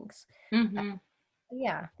new things. Mm-hmm.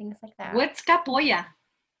 Yeah, things like that. What's capoeira?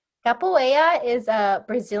 Capoeira is a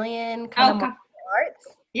Brazilian kind of martial arts.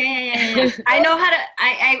 Yeah. I know how to.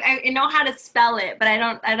 I know how to spell it, but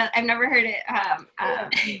I've never heard it.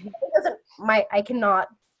 I cannot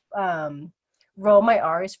roll my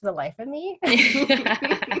R's for the life of me.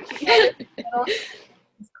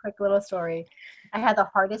 Quick little story. I had the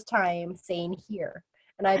hardest time saying here,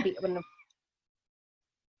 and when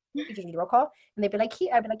teachers would roll call, and they'd be like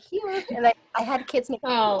here, I'd be like here, and I had kids make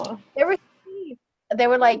they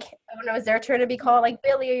were like, when it was their turn to be called, like,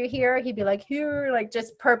 Billy, are you here? He'd be like, here, like,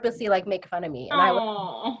 just purposely, like, make fun of me. And I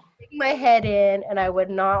would stick my head in, and I would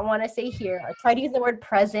not want to say here. I tried to use the word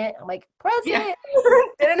present. I'm like, present.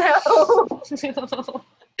 Didn't help.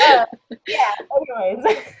 Anyways.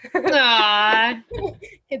 Aww.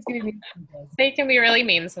 Kids can be mean. They can be really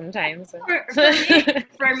mean sometimes.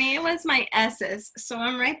 For me, it was my S's. So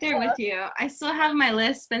I'm right there with you. I still have my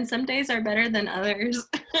lisp, and some days are better than others.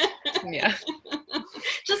 Yeah.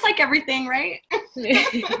 Just like everything, right?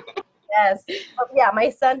 Yes. Yeah, my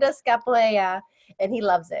son does capoeira, and he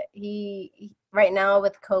loves it. He right now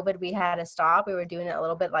with COVID, we had to stop. We were doing it a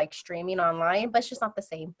little bit like streaming online, but it's just not the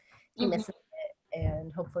same. He misses it,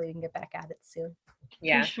 and hopefully we can get back at it soon.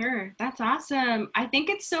 Yeah, for sure. That's awesome. I think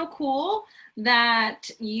it's so cool that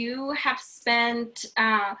you have spent,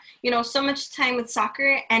 so much time with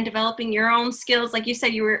soccer and developing your own skills. Like you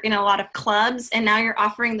said, you were in a lot of clubs, and now you're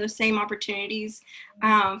offering those same opportunities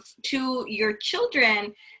to your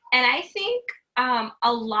children. And I think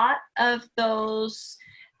a lot of those,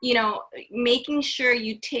 making sure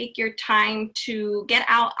you take your time to get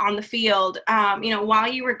out on the field, while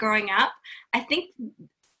you were growing up, I think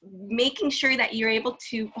making sure that you're able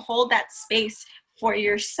to hold that space for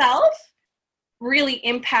yourself really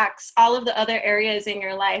impacts all of the other areas in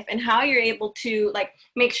your life, and how you're able to like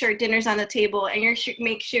make sure dinner's on the table, and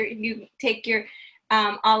make sure you take your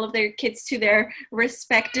all of their kids to their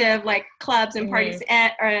respective like clubs and parties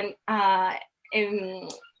and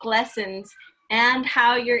lessons, and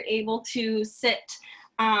how you're able to sit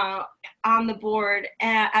on the board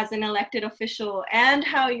as an elected official, and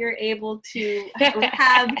how you're able to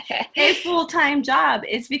have a full-time job.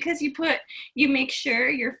 It's because you make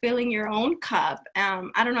sure you're filling your own cup.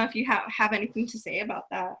 I don't know if you have anything to say about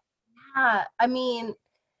that. I mean,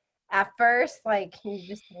 at first, like, you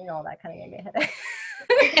just saying all that kind of gave me a headache.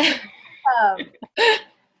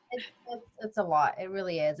 It's a lot. It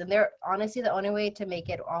really is. And honestly, the only way to make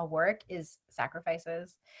it all work is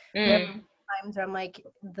sacrifices. Times where I'm like,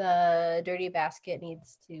 the dirty basket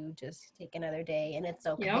needs to just take another day, and it's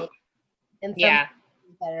okay. Yep. And some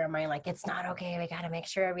better in mind, like, it's not okay, we got to make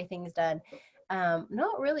sure everything's done. No,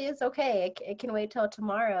 it really is okay. It can wait till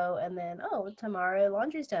tomorrow, and then tomorrow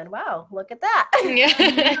laundry's done. Wow, look at that. I'm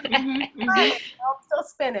still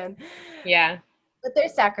spinning. Yeah. But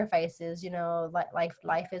there's sacrifices,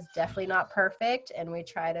 life is definitely not perfect, and we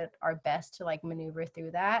try our best to like maneuver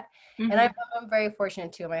through that. And I'm very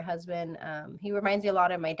fortunate too. My husband, he reminds me a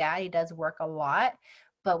lot of my dad. He does work a lot,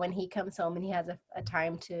 but when he comes home and he has a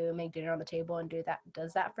time to make dinner on the table and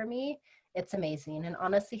does that for me, it's amazing. And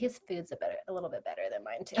honestly, his food's a little bit better than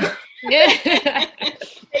mine too.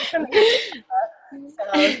 So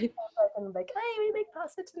I'm like, hey, we make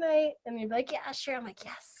pasta tonight, and he'd be like, yeah, sure. I'm like,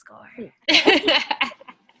 yes, score.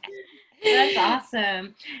 That's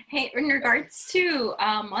awesome. Hey, in regards to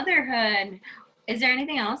motherhood, is there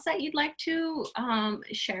anything else that you'd like to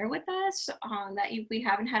share with us that we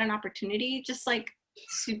haven't had an opportunity? Just like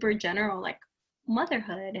super general, like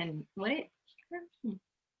motherhood and what it.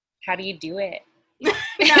 How do you do it? No,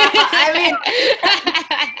 I mean,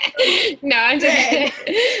 no, I'm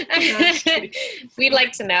just kidding. We'd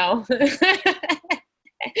like to know.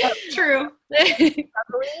 True.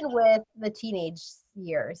 Struggling with the teenage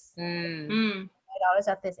years. My daughter's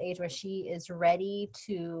at this age where she is ready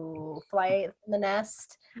to fly from the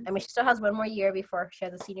nest. I mean, she still has one more year before she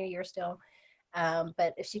has a senior year still.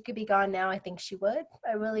 But if she could be gone now, I think she would.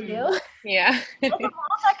 I really do. Yeah.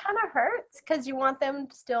 That kind of hurts, because you want them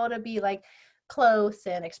still to be like close,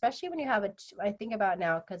 and especially when you have I think about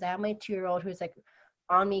now, because I have my 2-year-old who's like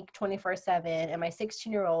on me 24/7, and my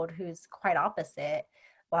 16-year-old who's quite opposite.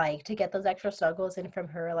 Like, to get those extra snuggles in from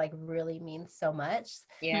her like really means so much.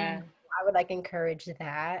 Yeah. I would like encourage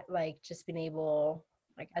that, like just being able,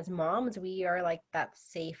 like as moms, we are like that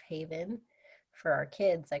safe haven for our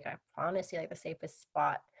kids. Like, I honestly, like the safest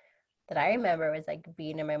spot that I remember was like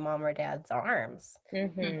being in my mom or dad's arms.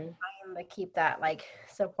 Trying to keep that like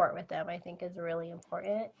support with them, I think, is really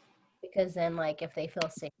important, because then like if they feel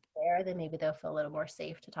safe there, then maybe they'll feel a little more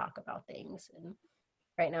safe to talk about things. And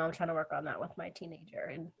right now I'm trying to work on that with my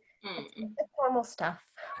teenager, and it's Mm. normal stuff.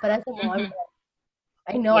 But as a mom, Mhm.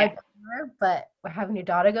 I know Yeah. I've been there, but having your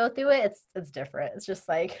daughter go through it, it's different. It's just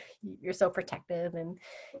like you're so protective, and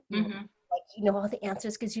you Mhm. like you know all the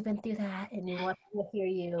answers because you've been through that, and you want them to hear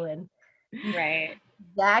you, and you Right.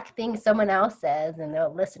 exact thing someone else says, and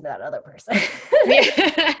they'll listen to that other person.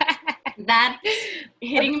 Yeah. That's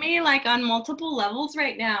hitting me like on multiple levels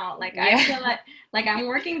right now. Like I Yeah. feel like I'm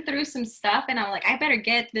working through some stuff, and I'm like, I better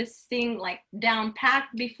get this thing like down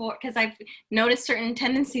packed before, because I've noticed certain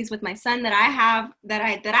tendencies with my son that I have that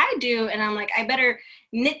I do, and I'm like, I better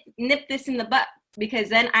nip this in the butt, because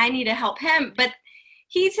then I need to help him. But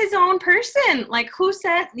he's his own person. Like, who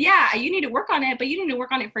said, yeah, you need to work on it, but you need to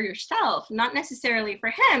work on it for yourself, not necessarily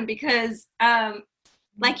for him, because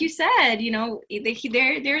like you said, you know,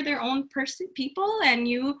 they're their own people, and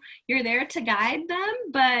you're there to guide them.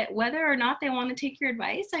 But whether or not they want to take your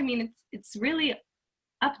advice, I mean, it's really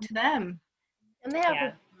up to them. And they have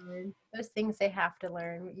Yeah. to learn those things. They have to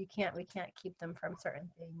learn. We can't keep them from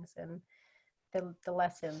certain things, and the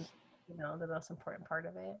lessons, you know, the most important part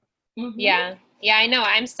of it. Mm-hmm. Yeah. Yeah, I know.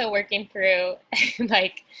 I'm still working through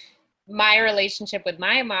like my relationship with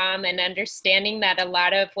my mom, and understanding that a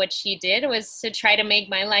lot of what she did was to try to make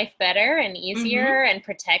my life better and easier and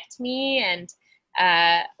protect me, and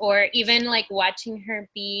or even like watching her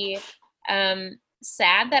be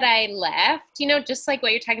sad that I left, you know, just like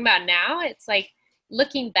what you're talking about now. It's like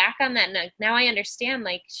looking back on that now, I understand,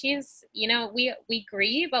 like, she's, you know, we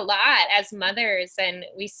grieve a lot as mothers, and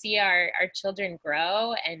we see our children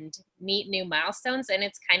grow and meet new milestones, and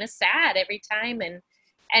it's kind of sad every time.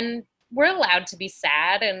 And we're allowed to be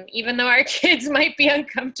sad, and even though our kids might be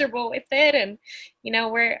uncomfortable with it, and you know,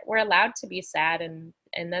 we're allowed to be sad, and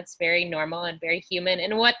that's very normal and very human,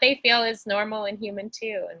 and what they feel is normal and human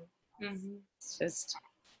too. And it's just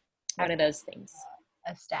one of those things.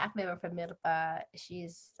 A staff member from Milpa,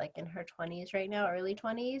 she's like in her 20s right now, early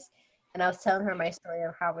 20s, and I was telling her my story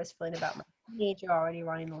of how I was feeling about my teenager already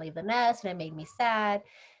wanting to leave the nest, and it made me sad.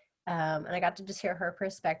 And I got to just hear her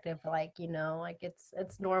perspective, like, you know, like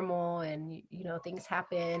it's normal, and you know, things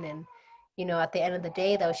happen, and you know, at the end of the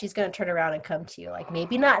day though, she's going to turn around and come to you, like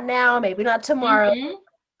maybe not now, maybe not tomorrow.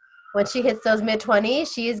 When she hits those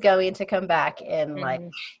mid-20s, she is going to come back and like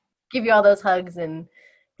give you all those hugs and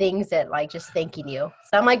things that like just thanking you.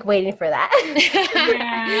 So I'm like waiting for that.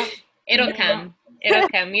 Yeah. It'll come. It'll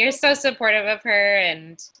come. You're so supportive of her,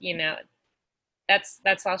 and you know,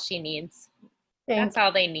 that's all she needs. That's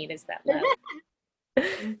all they need, is that love.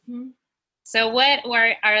 So what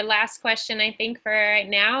were our last question, I think, for right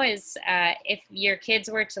now is, if your kids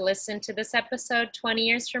were to listen to this episode 20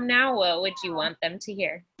 years from now, what would you want them to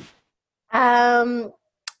hear? I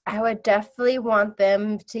would definitely want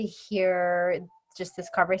them to hear just this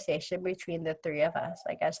conversation between the three of us,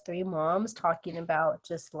 like as three moms talking about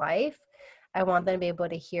just life. I want them to be able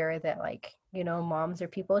to hear that, like, you know, moms are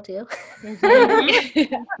people too.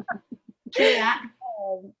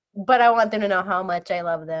 But I want them to know how much I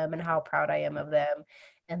love them and how proud I am of them,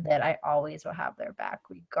 and that I always will have their back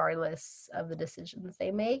regardless of the decisions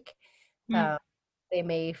they make. They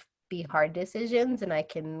may be hard decisions, and I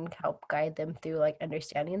can help guide them through like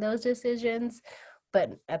understanding those decisions,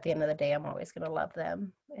 but at the end of the day, I'm always going to love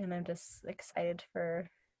them, and I'm just excited for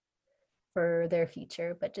their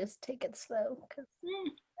future. But just take it slow, because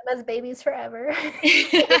I'm as babies forever.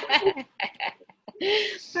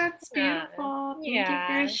 That's beautiful. Thank you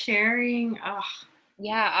for sharing. Oh.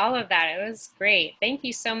 Yeah, all of that. It was great. Thank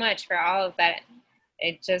you so much for all of that.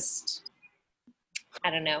 It just,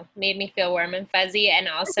 I don't know, made me feel warm and fuzzy, and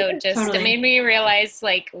also just it made me realize,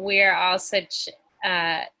 like, we're all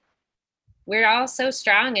so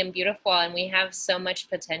strong and beautiful, and we have so much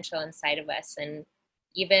potential inside of us. And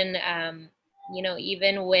even you know,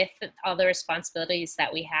 even with all the responsibilities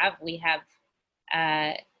that we have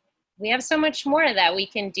so much more that we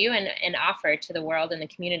can do and offer to the world and the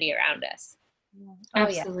community around us.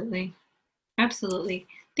 Absolutely. Absolutely.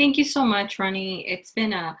 Thank you so much, Ronnie. It's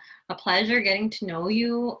been a pleasure getting to know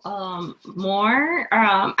you more.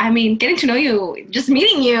 I mean, getting to know you, just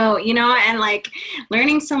meeting you, you know, and like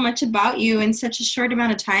learning so much about you in such a short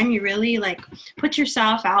amount of time. You really like put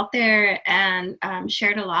yourself out there and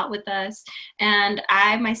shared a lot with us. And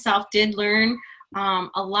I myself did learn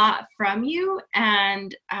a lot from you.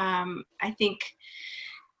 And I think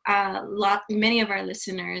many of our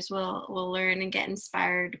listeners will learn and get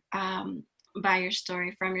inspired by your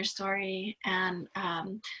story, from your story, and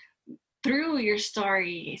through your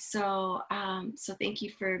story. So so thank you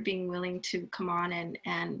for being willing to come on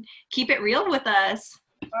and keep it real with us.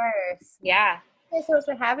 Of course. Yeah. Thanks so much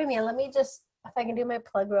for having me. And let me just If I can do my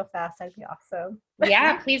plug real fast, that'd be awesome.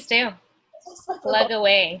 Yeah, please do. Plug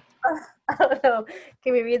away. I don't know.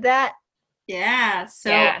 Can we read that? Yeah. So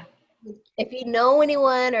Yeah. If you know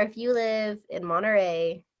anyone or if you live in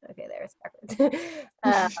Monterey, okay, there's backwards.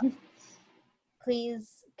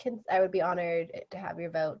 Please, I would be honored to have your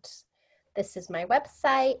vote. This is my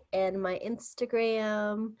website and my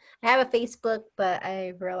Instagram. I have a Facebook, but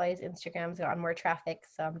I realize Instagram's gotten more traffic,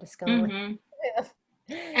 so I'm just going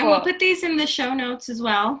and we'll put these in the show notes as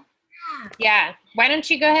well. Yeah. Why don't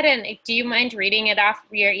you go ahead and, do you mind reading it off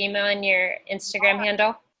your email and your Instagram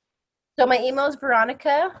handle? So my email is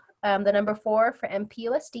Veronica, the number 4 for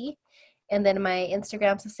MPUSD. And then my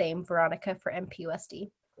Instagram's the same, Veronica for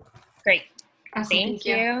MPUSD. Great. Awesome, Thank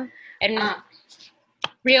you. And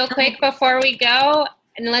real quick before we go,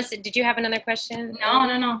 did you have another question?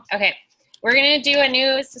 No. Okay. We're going to do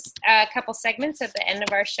a couple segments at the end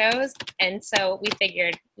of our shows. And so we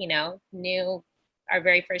figured, our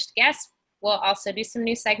very first guest, we'll also do some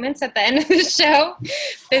new segments at the end of the show.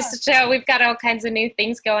 This show, we've got all kinds of new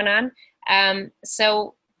things going on.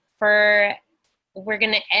 So we're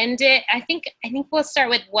going to end it. I think we'll start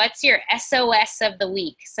with what's your SOS of the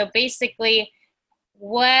week. So basically,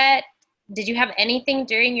 did you have anything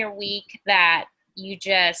during your week that you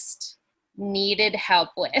just needed help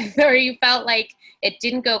with, or you felt like it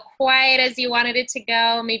didn't go quite as you wanted it to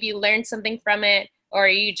go? Maybe you learned something from it, or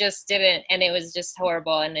you just didn't, and it was just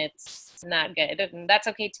horrible and it's not good, and that's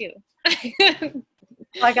okay too.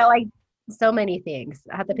 I got like so many things.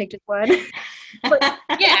 I have to pick just one.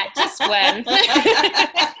 Yeah, just one.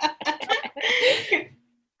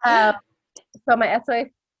 So my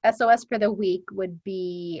SOS for the week would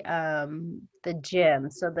be the gym.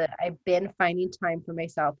 So I've been finding time for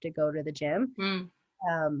myself to go to the gym.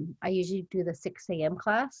 I usually do the 6 a.m.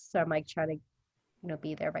 class, so I'm like trying to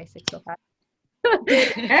be there by 6:05. Everybody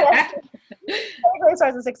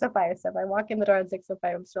starts at 6:05, so if I walk in the door at 6:05,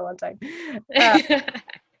 I'm still on time.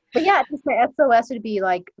 But yeah, just my SOS would be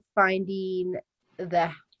like finding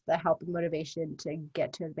the help and motivation to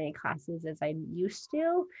get to as many classes as I used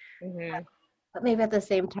to. Mm-hmm. But maybe at the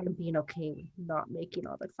same time being okay with not making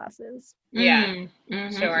all the classes. Yeah,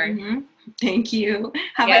 sure. Mm-hmm. Thank you.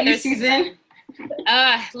 How about you, Susan?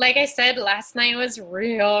 Like I said, last night was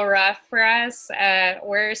real rough for us.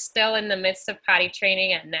 We're still in the midst of potty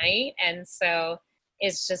training at night, and so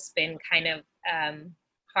it's just been kind of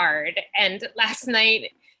hard. And last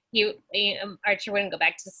night, Archer wouldn't go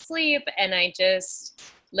back to sleep, and I just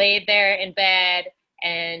laid there in bed,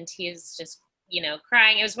 and he was just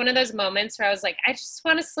crying. It was one of those moments where I was like, I just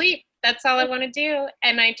want to sleep. That's all I want to do.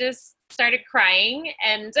 And I just started crying,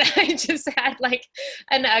 and I just had like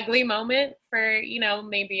an ugly moment for,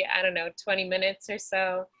 maybe, 20 minutes or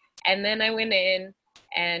so. And then I went in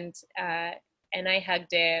and I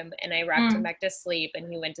hugged him and I rocked him back to sleep, and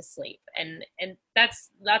he went to sleep. And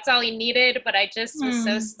that's all he needed. But I just was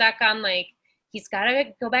so stuck on like, he's got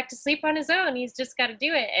to go back to sleep on his own. He's just got to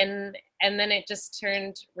do it. And then it just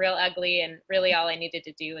turned real ugly. And really all I needed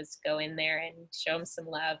to do was go in there and show him some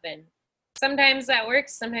love. And sometimes that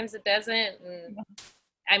works, sometimes it doesn't. And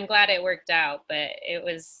I'm glad it worked out, but it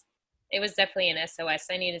was definitely an SOS.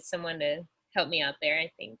 I needed someone to help me out there, I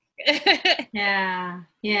think. Yeah.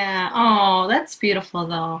 Oh, that's beautiful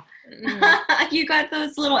though. You got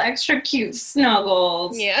those little extra cute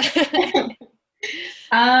snuggles. Yeah.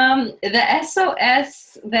 The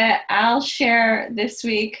SOS that I'll share this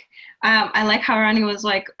week, I like how Ronnie was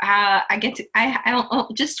like, I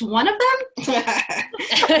don't just one of them.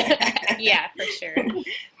 Yeah, for sure.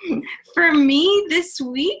 For me this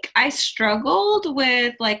week, I struggled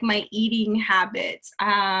with like my eating habits,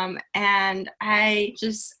 and I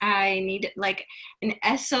needed like an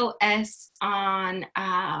SOS on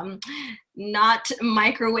not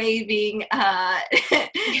microwaving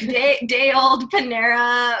day old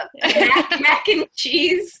Panera mac and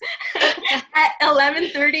cheese at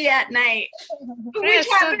 11:30 at night, which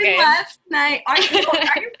happened last night. Are you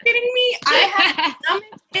kidding me? I had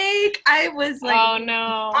stomach ache. I was like, oh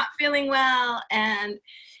no, not feeling well, and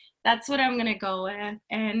that's what I'm gonna go with.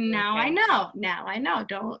 And now I know.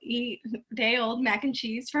 Don't eat day old mac and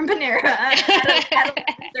cheese from Panera at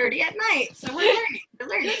 11:30 at night. So we're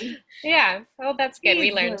learning. Yeah. Well, that's good.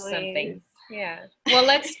 We learned something. Yeah. Well,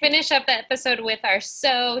 let's finish up the episode with our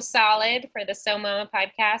So Solid for the So Mama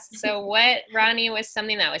podcast. So what, Ronnie, was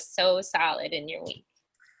something that was so solid in your week?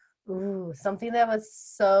 Ooh, something that was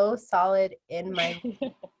so solid in my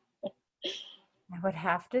week. I would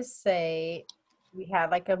have to say we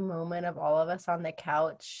had like a moment of all of us on the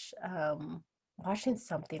couch watching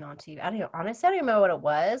something on TV. Honestly, I don't even remember what it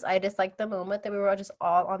was. I just like the moment that we were just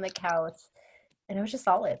all on the couch, and it was just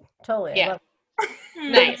solid. Totally. Yeah.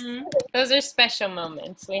 Nice. Those are special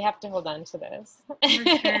moments. We have to hold on to those.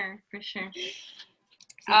 For sure.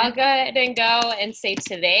 I'll go ahead and go and say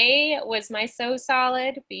today was my so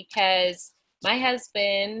solid because my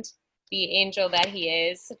husband, the angel that he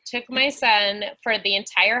is, took my son for the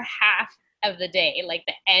entire half of the day, like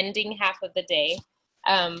the ending half of the day.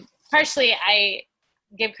 Partially, I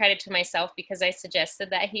give credit to myself because I suggested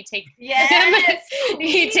that he take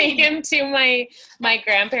him to my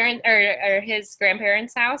grandparents or his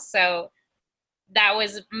grandparents' house. So that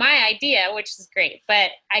was my idea, which is great.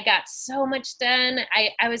 But I got so much done.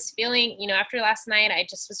 I was feeling, after last night, I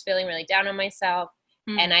just was feeling really down on myself.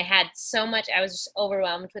 And I had so much, I was just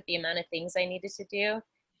overwhelmed with the amount of things I needed to do.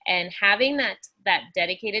 And having that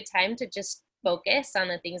dedicated time to just focus on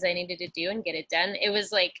the things I needed to do and get it done, it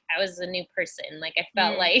was like I was a new person. Like I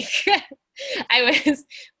felt like I was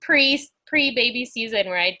pre-baby season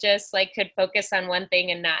where I just like could focus on one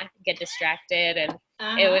thing and not get distracted. And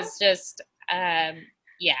it was just,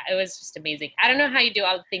 it was just amazing. I don't know how you do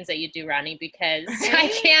all the things that you do, Ronnie, because I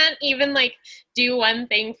can't even like do one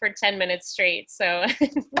thing for 10 minutes straight. So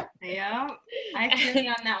yeah, I feel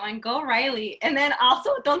you on that one. Go Riley. And then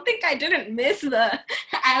also don't think I didn't miss I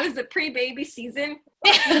was a pre-baby season.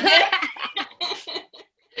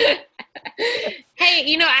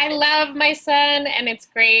 Hey, I love my son and it's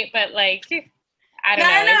great, but like I don't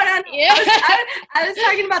know. Yeah. I was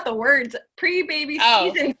talking about the words pre-baby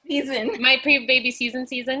season. My pre-baby season.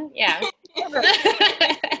 Yeah.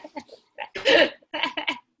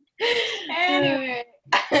 Anyway,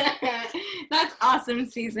 that's awesome,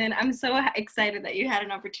 season. I'm so excited that you had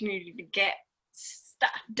an opportunity to get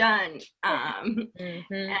stuff done.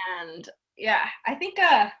 And yeah, I think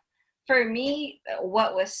for me,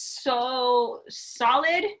 what was so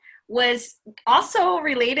solid was also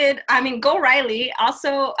related. I mean, go Riley,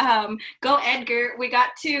 also go Edgar. We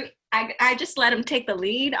got to, I just let him take the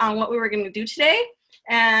lead on what we were going to do today.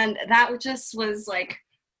 And that just was like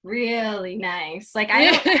really nice. Like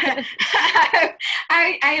I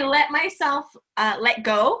let myself let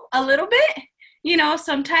go a little bit.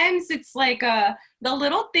 Sometimes it's like the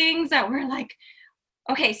little things that we're like,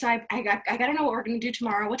 okay, so I gotta know what we're gonna do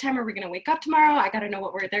tomorrow. What time are we gonna wake up tomorrow? I gotta know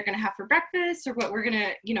what they're gonna have for breakfast or what we're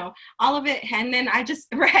gonna, all of it. And then I just,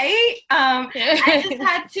 right? I just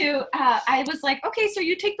had to, I was like, okay, so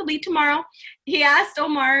you take the lead tomorrow. He asked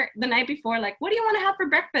Omar the night before, like, what do you want to have for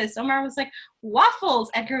breakfast? Omar was like,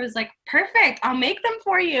 waffles. Edgar was like, perfect, I'll make them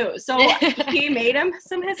for you. So he made him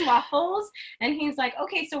his waffles, and he's like,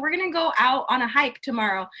 okay, so we're gonna go out on a hike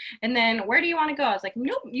tomorrow, and then where do you want to go? I was like,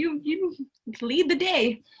 nope, you lead the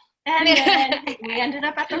day. And then we ended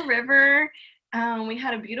up at the river. We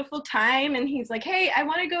had a beautiful time, and he's like, hey, I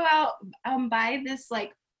want to go out buy this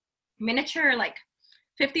like miniature like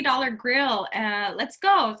 $50 grill. Let's go.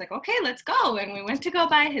 I was like, okay, let's go. And we went to go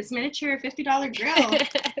buy his miniature $50 grill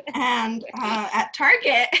and at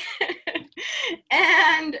Target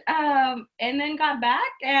and then got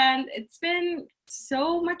back, and it's been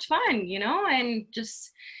so much fun, and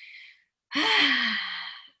just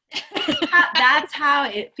that's how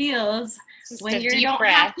it feels when you don't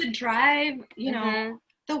have to drive,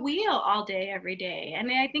 the wheel all day, every day.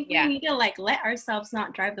 And I think we need to like let ourselves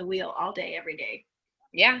not drive the wheel all day, every day.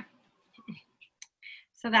 Yeah.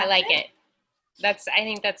 So I like it. I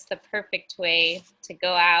think that's the perfect way to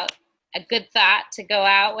go out. A good thought to go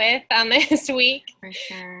out with on this week. For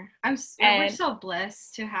sure. We're so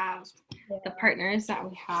blessed to have the partners that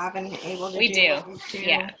we have and able to do what we do.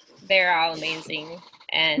 Yeah. They're all amazing.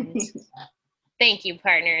 And thank you,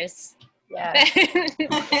 partners. Yeah.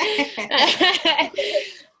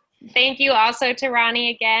 Thank you also to Ronnie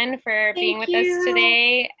again for being with us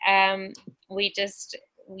today.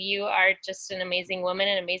 You are just an amazing woman,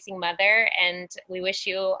 an amazing mother, and we wish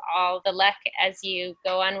you all the luck as you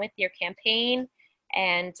go on with your campaign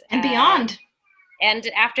and beyond. And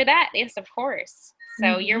after that, yes, of course.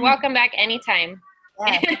 So you're welcome back anytime.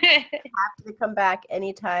 Yeah. Happy to come back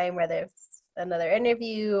anytime, whether it's another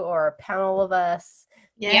interview or a panel of us.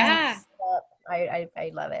 Yeah. I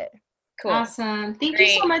love it. Cool. Awesome. Thank you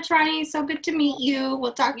so much, Ronnie. So good to meet you.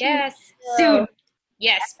 We'll talk to you soon.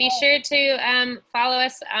 Yes, be sure to follow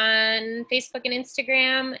us on Facebook and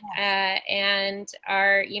Instagram, and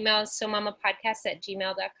our email is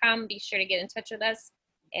somamapodcast@gmail.com. Be sure to get in touch with us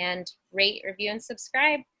and rate, review, and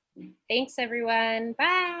subscribe. Thanks, everyone.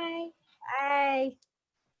 Bye. Bye.